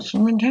genitals. I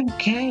mean, who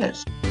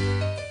cares?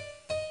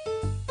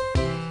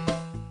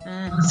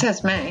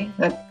 Says me.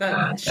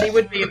 But she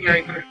would be a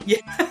very good.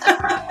 Yeah.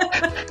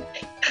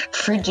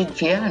 Frigid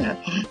Fiona.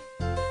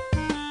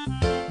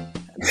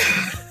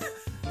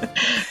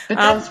 But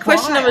that's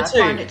question why number 2.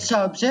 I find it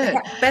so absurd.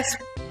 Best.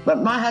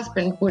 But my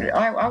husband would.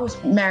 I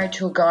was married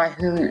to a guy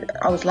who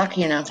I was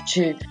lucky enough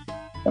to.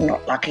 Well,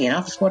 not lucky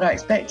enough. It's what I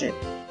expected.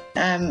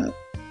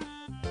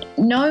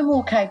 No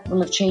more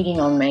capable of cheating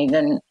on me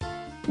than.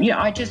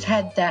 I just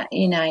had that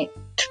innate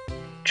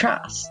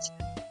trust,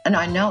 and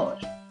I know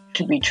it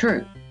to be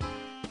true.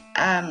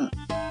 And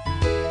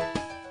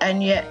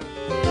yet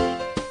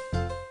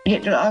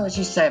I always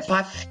used to say, if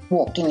I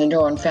walked in the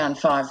door and found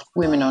 5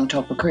 women on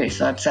top of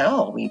Chris, I'd say,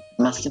 oh, we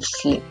must have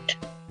slipped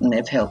and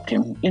they've helped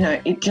him.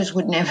 It just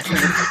would never.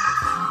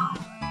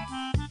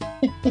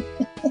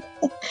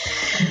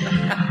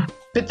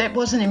 But that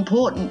wasn't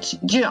important.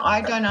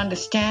 I don't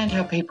understand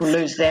how people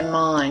lose their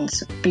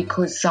minds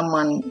because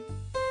someone,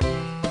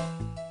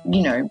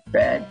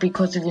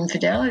 because of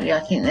infidelity. I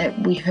think that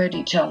we hurt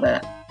each other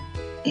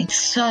in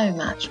so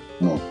much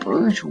more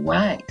brutal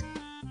ways.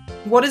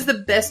 What is the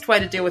best way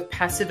to deal with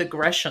passive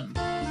aggression?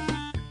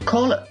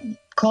 Call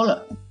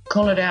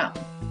it out.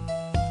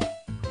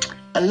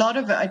 A lot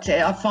of it,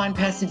 I find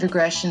passive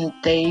aggression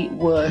the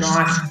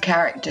worst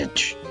character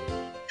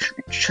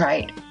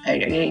trait.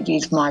 It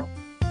is my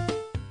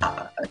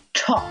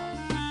top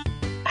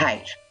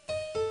hate.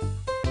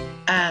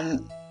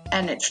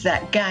 And it's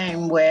that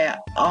game where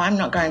I'm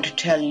not going to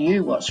tell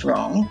you what's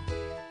wrong.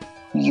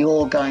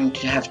 You're going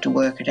to have to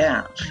work it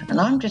out.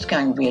 And I'm just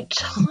going to be a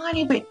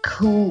tiny bit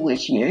cool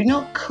with you,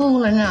 not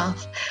cool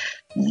enough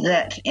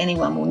that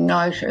anyone will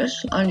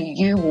notice, only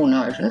you will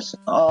notice.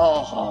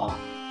 Oh.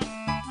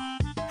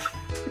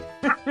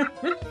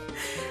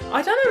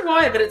 I don't know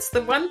why, but it's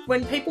the one,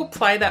 when people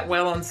play that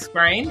well on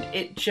screen,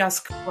 it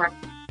just cracks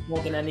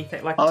more than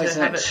anything. Like, to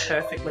have it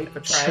perfectly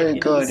portrayed. Too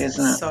good,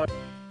 isn't it? So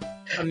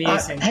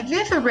amusing. Have you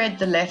ever read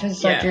the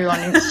letters I do on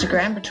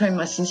Instagram between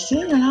my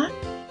sister and I?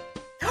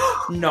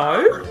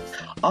 No.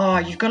 Oh,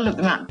 you've got to look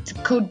them up. It's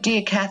called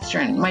Dear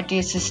Catherine, my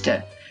dear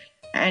sister.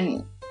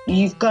 And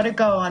you've got to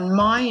go on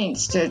my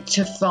Insta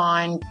to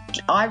find,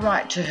 I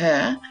write to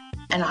her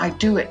and I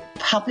do it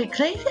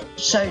publicly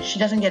so she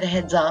doesn't get a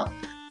heads up.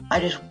 I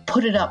just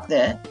put it up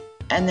there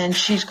and then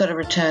she's got to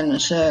return the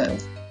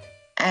serve.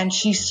 And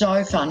she's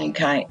so funny,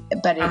 Kate.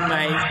 But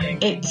amazing.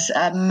 It's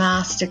a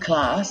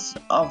masterclass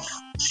of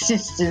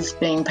sisters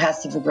being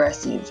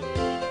passive-aggressive.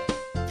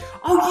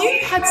 Oh, you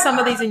had some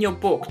of these in your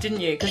book, didn't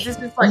you? Because this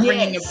is like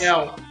ringing a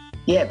bell.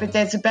 Yeah, but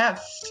there's about,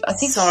 I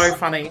think... So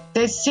funny.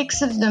 There's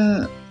 6 of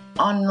them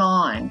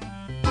online.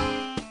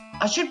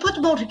 I should put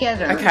them all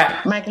together and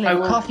make a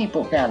little coffee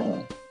book out of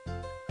them.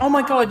 Oh,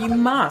 my God, you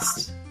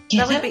must.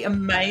 That would be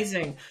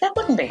amazing. That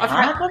wouldn't be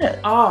hard, would it?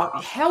 Oh,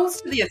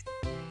 hell's to the...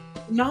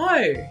 No.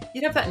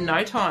 You'd have that in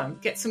no time.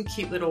 Get some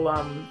cute little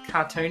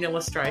cartoon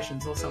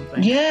illustrations or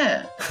something.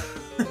 Yeah.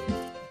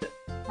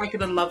 Make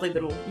it a lovely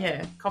little,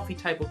 coffee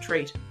table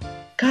treat.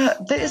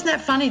 God, isn't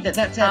that funny that's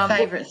our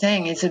favourite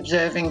thing, is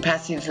observing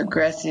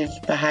passive-aggressive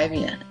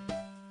behaviour?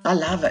 I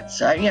love it.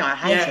 So, I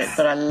hate it,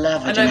 but I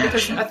love it. I know,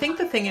 because I think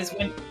the thing is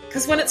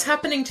when it's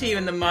happening to you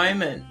in the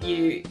moment,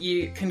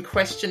 you can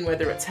question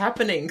whether it's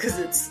happening because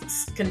it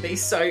can be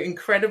so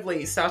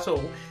incredibly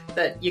subtle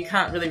that you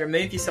can't really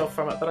remove yourself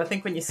from it. But I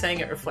think when you're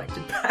seeing it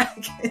reflected back,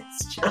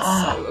 it's just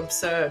so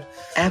absurd.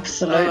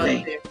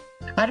 Absolutely.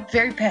 I had a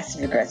very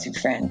passive-aggressive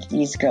friend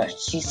years ago.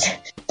 She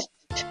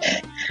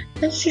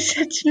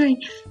said to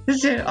me,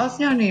 I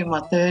was only in my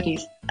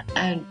 30s,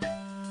 and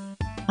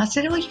I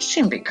said, oh, you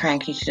seem a bit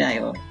cranky today,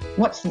 or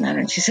what's the matter?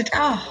 And she said,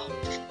 oh,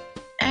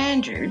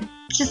 Andrew,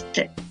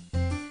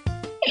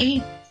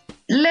 he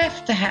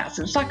left the house.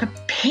 It was like a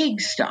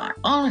pigsty.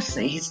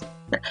 Honestly,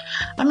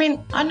 I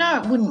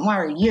know it wouldn't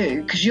worry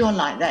you because you're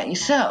like that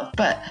yourself,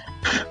 but...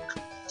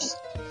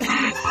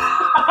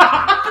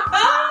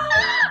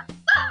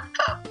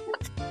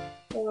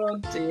 Oh,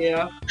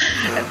 dear.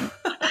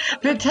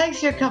 But it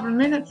takes you a couple of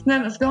minutes and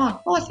then it's gone.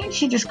 Oh, I think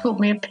she just called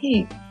me a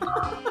pig.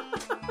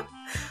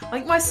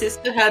 Like my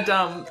sister had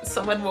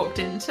someone walked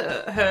into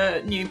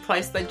her new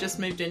place they just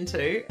moved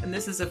into, and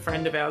this is a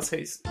friend of ours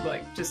who's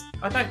like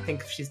I don't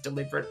think she's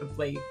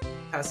deliberately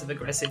passive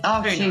aggressive.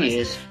 Oh, she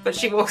is. But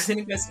she walks in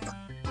and goes,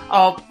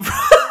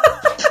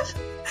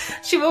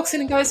 she walks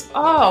in and goes,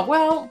 oh,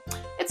 well,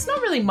 it's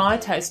not really my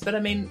taste, but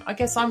I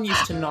guess I'm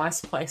used to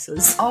nice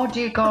places. Oh,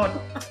 dear God.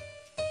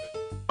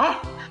 Oh,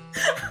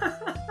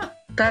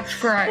 that's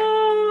great.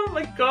 Oh,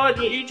 my God,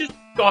 you just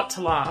got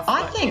to laugh.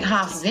 I think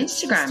half of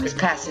Instagram is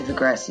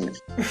passive-aggressive.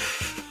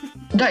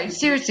 No,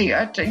 seriously,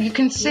 you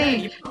can see... Yeah,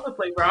 you're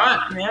probably right,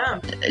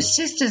 yeah.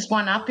 Sisters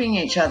one-upping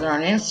each other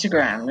on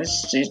Instagram.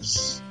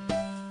 It's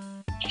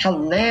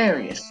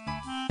hilarious.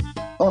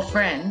 Or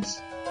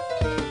friends.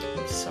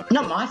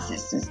 Not my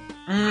sisters.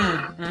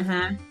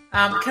 Mm-hmm.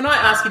 Can I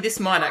ask you, this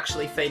might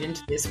actually feed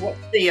into this,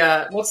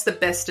 what's the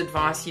best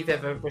advice you've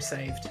ever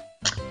received?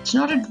 It's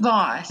not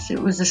advice, it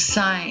was a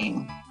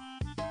saying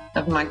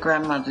of my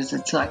grandmother's.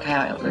 It's like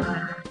how it was.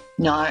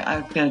 No,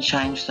 I'm going to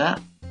change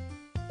that.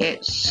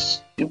 It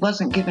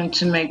wasn't given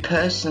to me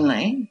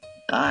personally.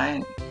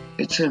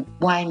 It's a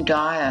Wayne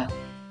Dyer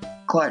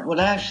quote. Well,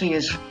 it actually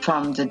is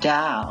from the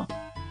Tao,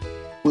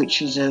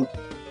 which is a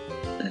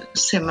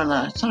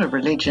similar. It's not a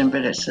religion,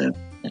 but it's a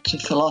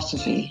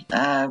philosophy,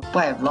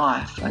 way of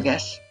life, I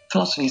guess.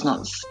 Philosophy is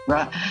not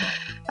right.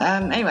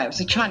 Anyway, it was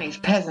a Chinese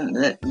peasant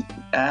that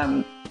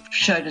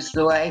showed us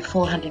the way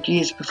 400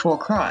 years before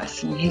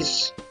Christ, and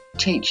his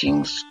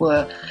teachings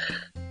were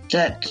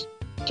that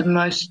the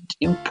most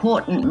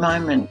important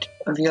moment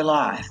of your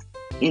life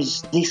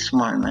is this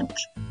moment,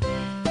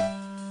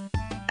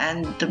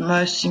 and the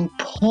most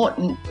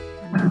important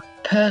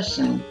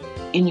person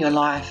in your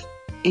life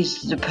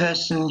is the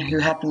person who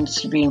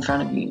happens to be in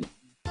front of you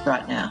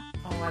right now.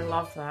 Oh, I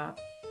love that.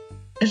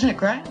 Isn't it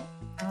great?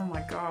 Oh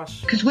my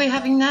gosh. Because we're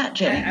having that,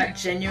 Jenny. I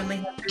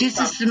genuinely. This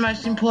is the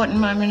most important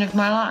moment of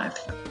my life,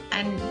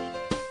 and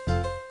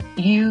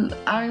you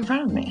are in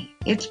front of me.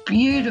 It's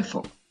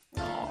beautiful.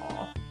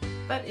 Oh,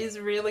 that is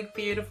really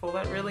beautiful.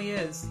 That really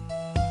is.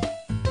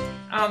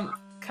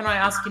 Can I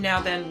ask you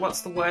now then,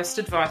 what's the worst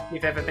advice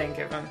you've ever been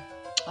given?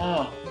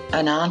 Oh,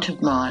 an aunt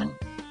of mine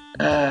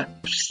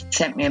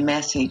sent me a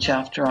message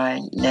after I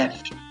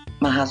left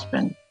my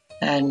husband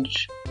and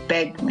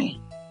begged me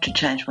to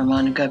change my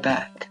mind and go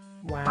back.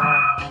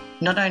 Wow.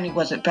 Not only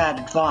was it bad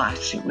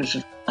advice, it was,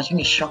 I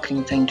think, a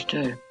shocking thing to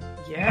do.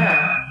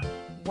 Yeah.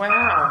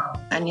 Wow.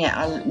 And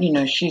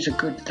yeah, she's a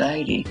good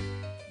lady.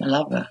 I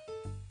love her.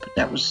 But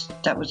that was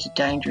a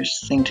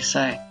dangerous thing to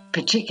say,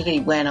 particularly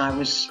when I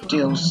was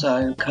still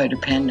so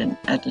codependent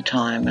at the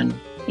time, and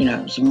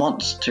it was a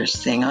monstrous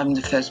thing. I'm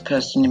the first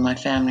person in my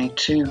family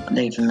to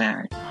leave a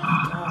marriage.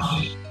 Oh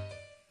gosh.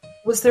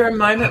 Was there a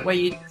moment where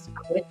you just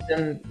clicked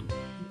and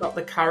got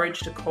the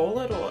courage to call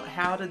it, or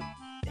how did you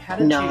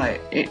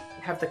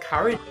have the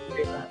courage to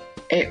do that?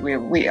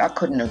 I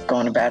couldn't have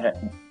gone about it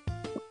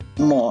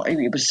more.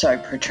 It was so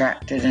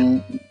protracted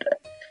and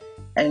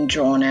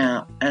drawn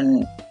out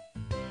and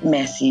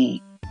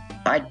messy.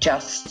 I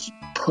just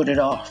put it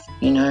off,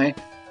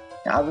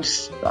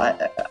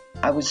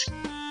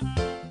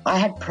 I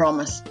had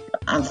promised,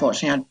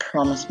 unfortunately, I'd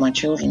promised my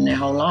children their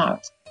whole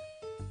lives.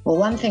 Well,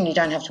 one thing you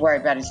don't have to worry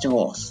about is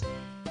divorce.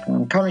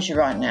 I promise you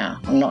right now,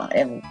 I'm not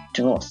ever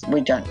divorced.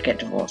 We don't get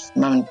divorced.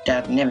 Mum and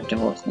Dad never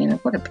divorced.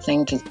 What a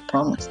thing to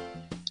promise.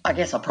 I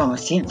guess I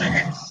promised him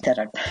that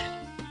I'd...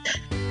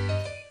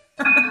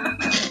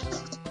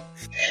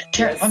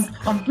 Yes.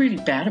 I'm really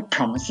bad at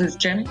promises,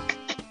 Jenny.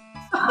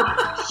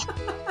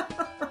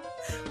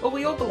 Well,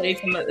 we all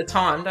believe them at the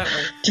time, don't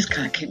we? Just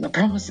can't keep my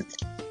promises.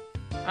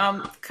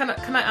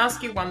 Can I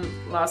ask you one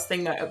last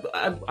thing though?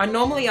 I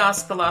normally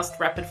ask the last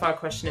rapid fire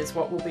question is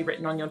what will be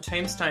written on your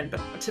tombstone,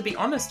 but to be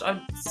honest, I'd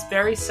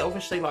very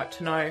selfishly like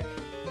to know,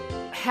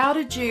 how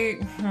did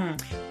you,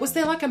 was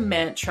there like a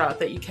mantra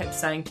that you kept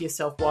saying to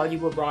yourself while you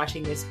were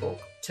writing this book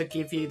to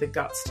give you the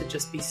guts to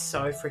just be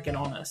so freaking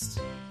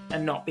honest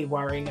and not be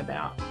worrying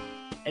about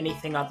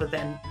anything other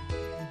than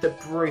the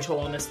brutal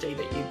honesty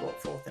that you brought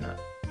forth in it?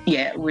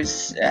 Yeah, it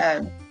was,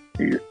 I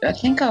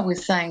think I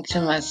was saying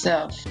to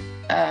myself,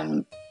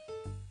 it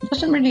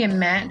wasn't really a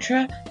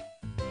mantra.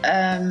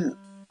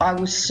 I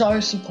was so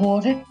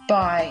supported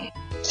by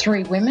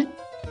 3 women,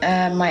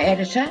 my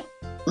editor,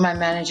 my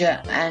manager,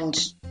 and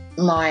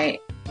my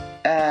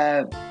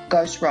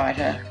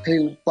ghostwriter,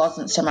 who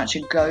wasn't so much a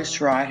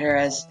ghostwriter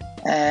as...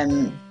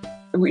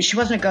 she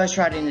wasn't a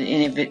ghostwriter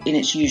in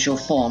its usual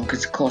form,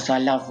 because, of course, I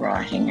love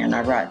writing and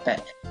I write,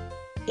 but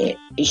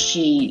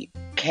she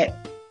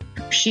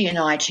and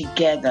I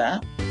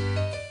together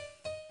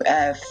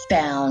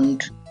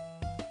found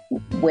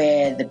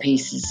where the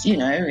pieces,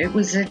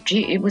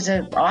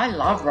 I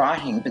love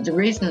writing, but the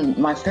reason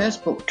my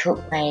first book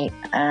took me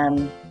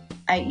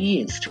 8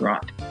 years to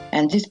write,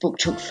 and this book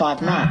took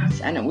 5 months,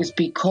 and it was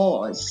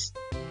because,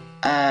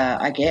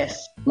 I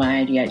guess,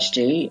 my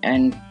ADHD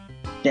and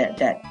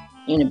that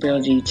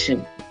inability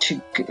to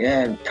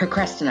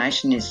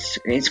procrastination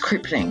is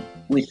crippling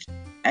with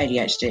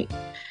ADHD.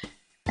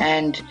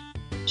 And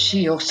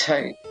she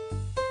also,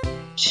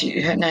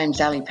 her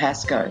name's Ali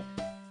Pascoe,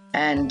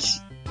 and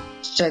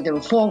so there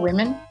were 4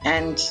 women,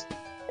 and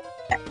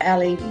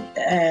Ali,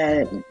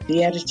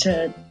 the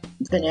editor,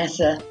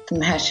 Vanessa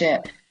from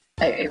Hachette,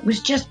 it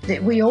was just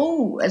that we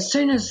all, as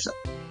soon as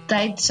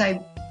they'd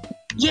say,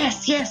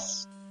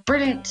 yes,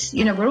 brilliant,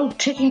 we're all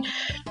ticking,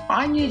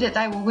 I knew that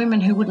they were women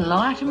who wouldn't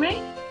lie to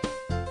me,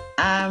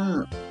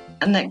 and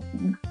that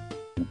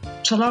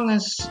so long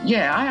as,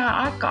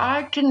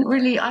 I didn't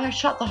really, I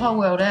shut the whole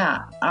world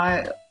out.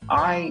 I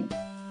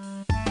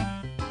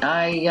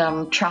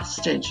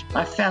trusted.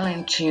 I fell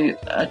into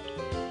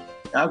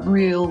a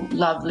real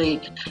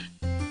lovely.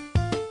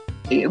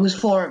 It was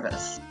 4 of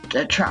us.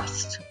 A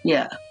trust,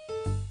 yeah.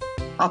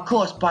 Of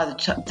course, by the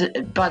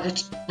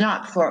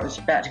night before it was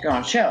about to go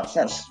on shelves,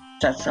 that's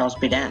I was a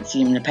bit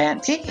antsy in the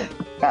pantsy,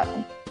 but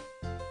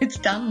it's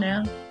done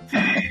now.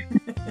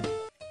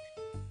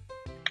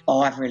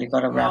 Oh, I've really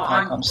got to wrap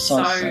up. I'm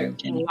so sorry,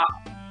 Jenny.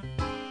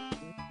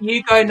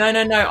 You go. No.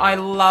 I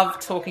love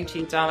talking to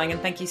you, darling, and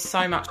thank you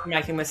so much for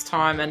making this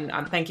time,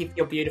 and thank you for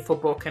your beautiful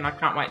book, and I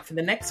can't wait for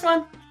the next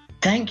one.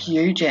 Thank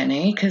you,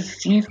 Jenny,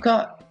 because you've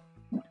got,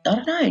 I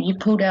don't know, you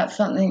pulled out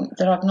something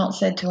that I've not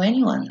said to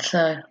anyone.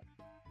 So,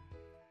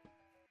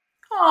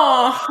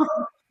 Oh,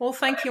 well,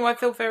 thank you. I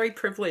feel very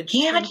privileged.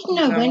 yeah, I didn't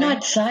know when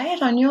I'd say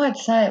it. I knew I'd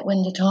say it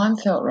when the time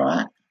felt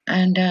right,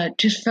 and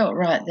just felt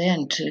right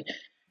then to,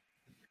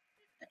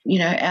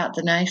 out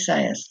the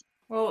naysayers.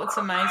 Well, it's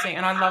amazing,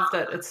 and I love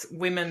that it's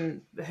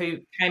women who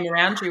came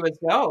around you as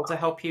well to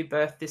help you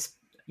birth this,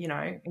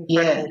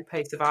 incredible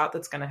piece of art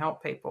that's going to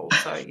help people.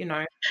 So,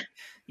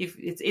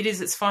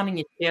 it's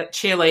finding your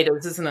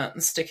cheerleaders, isn't it,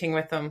 and sticking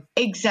with them.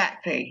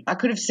 Exactly. I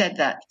could have said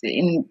that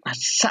in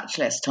such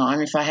less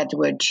time if I had the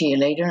word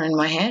cheerleader in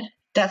my head.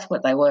 That's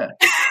what they were.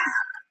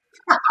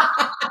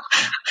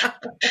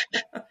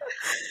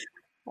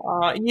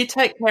 You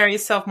take care of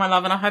yourself, my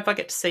love, and I hope I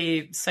get to see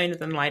you sooner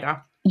than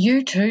later.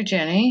 You too,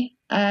 Jenny.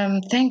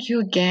 Thank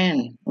you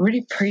again.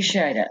 Really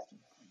appreciate it.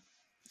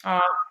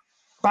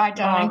 Bye,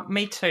 darling.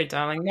 Me too,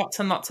 darling. Lots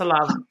and lots of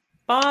love.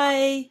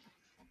 Bye.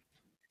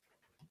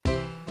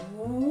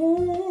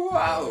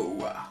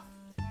 Whoa.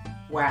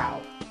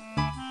 Wow.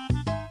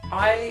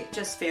 I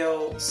just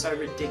feel so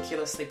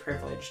ridiculously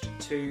privileged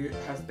to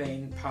have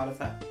been part of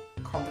that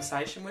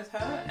conversation with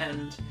her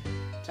and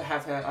to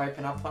have her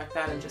open up like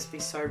that and just be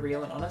so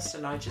real and honest.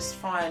 And I just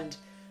find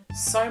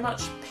so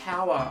much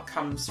power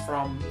comes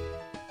from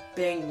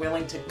being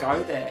willing to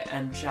go there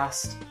and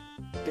just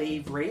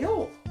be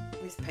real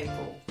with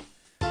people.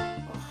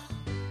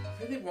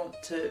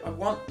 I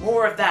want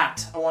more of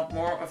that. I want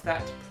more of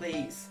that,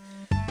 please.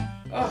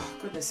 Oh,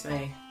 goodness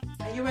me.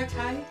 Are you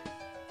okay?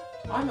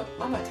 I'm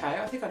okay.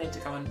 I think I need to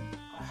go and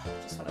I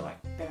just want to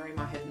bury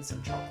my head in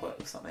some chocolate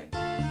or something.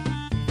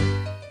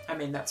 I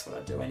mean, that's what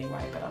I do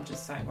anyway, but I'm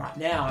just saying right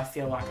now I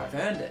feel like I've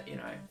earned it,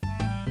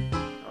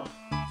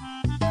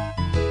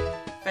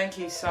 Thank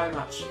you so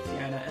much,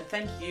 Fiona, and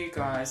thank you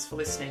guys for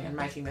listening and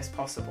making this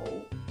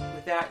possible.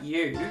 Without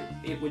you,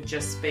 it would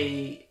just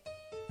be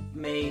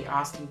me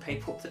asking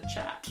people to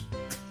chat.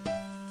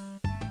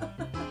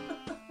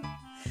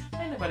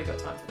 Ain't nobody got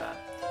time for that.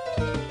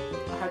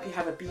 I hope you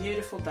have a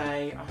beautiful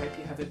day. I hope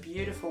you have a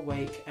beautiful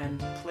week, and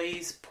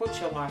please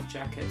put your life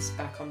jackets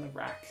back on the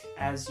rack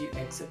as you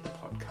exit the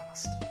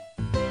podcast.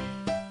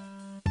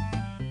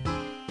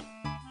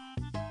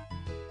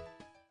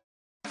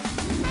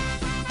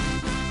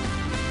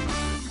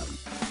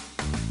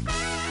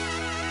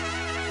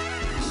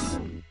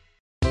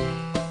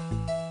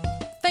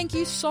 Thank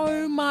you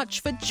so much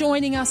for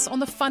joining us on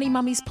the Funny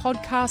Mummies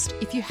podcast.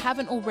 If you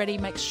haven't already,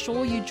 make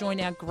sure you join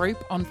our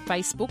group on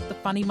Facebook, the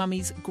Funny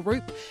Mummies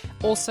group.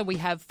 Also, we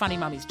have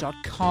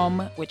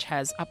funnymummies.com, which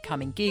has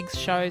upcoming gigs,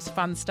 shows,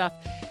 fun stuff.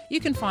 You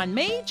can find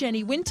me,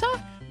 Jenny Winter,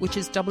 which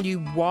is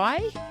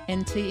WYNTERY,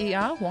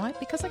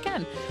 because I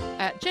can,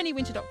 at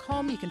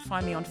jennywinter.com. You can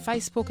find me on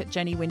Facebook at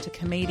Jenny Winter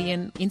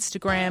Comedian,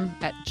 Instagram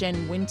at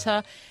Jen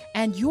Winter.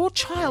 And your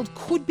child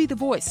could be the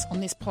voice on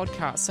this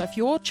podcast. So if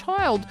your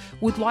child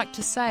would like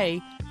to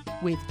say,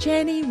 with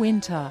Jenny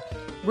Winter,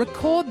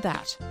 record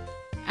that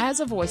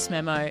as a voice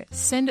memo,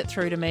 send it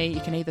through to me.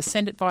 You can either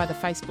send it via the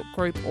Facebook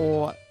group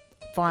or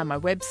via my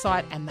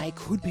website, and they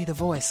could be the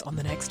voice on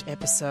the next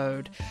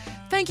episode.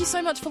 Thank you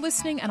so much for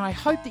listening, and I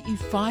hope that you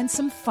find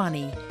some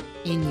funny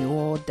in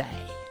your day.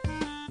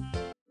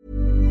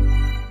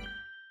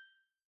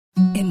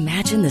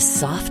 Imagine the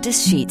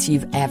softest sheets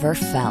you've ever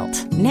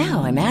felt.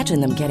 Now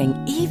imagine them getting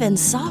even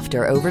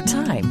softer over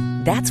time.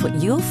 That's what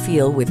you'll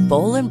feel with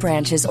Boll &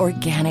 Branch's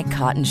organic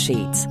cotton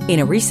sheets. In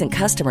a recent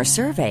customer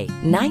survey,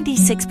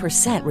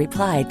 96%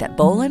 replied that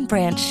Boll &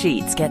 Branch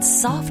sheets get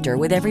softer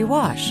with every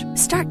wash.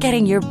 Start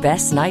getting your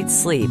best night's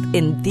sleep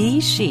in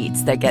these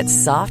sheets that get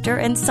softer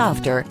and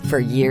softer for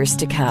years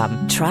to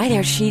come. Try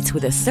their sheets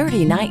with a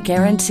 30-night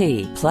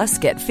guarantee. Plus,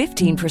 get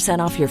 15%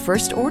 off your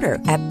first order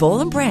at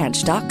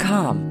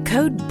bollandbranch.com.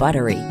 Code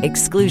BUTTERY.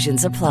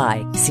 Exclusions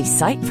apply. See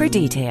site for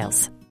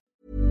details.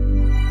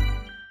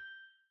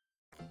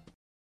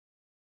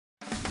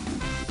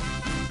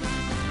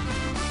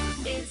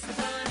 It's the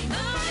Funny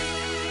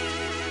Mummies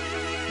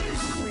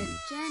with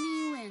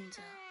Jenny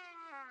Winter.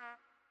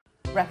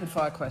 Rapid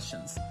fire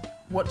questions.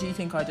 What do you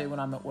think I do when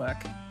I'm at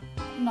work?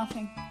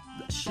 Nothing.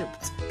 Shoot,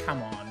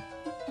 come on.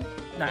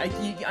 No,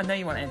 I know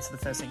you want to answer the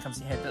first thing that comes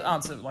to your head, but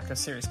answer like a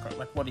serious question.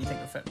 Like, what do you think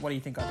I do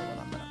when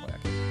I'm at work?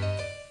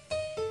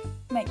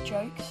 Make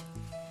jokes.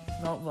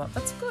 No, well,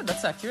 that's good.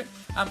 That's accurate.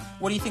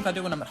 What do you think I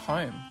do when I'm at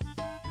home?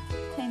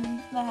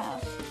 Clean the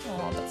house.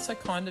 Oh, that's so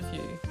kind of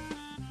you.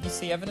 You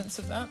see evidence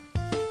of that?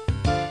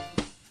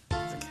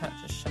 There's a cat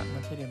just shut in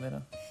the kitty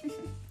litter.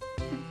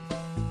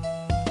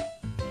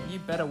 You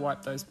better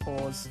wipe those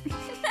paws. See,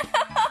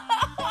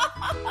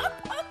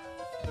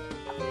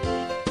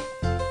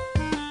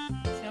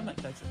 I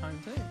make jokes at home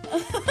too.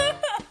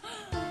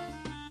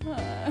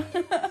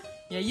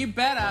 Yeah, you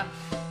better.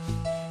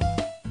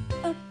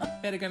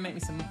 Better go make me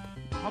some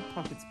Hot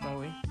Pockets,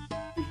 Bowie.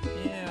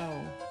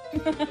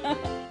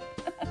 Ew.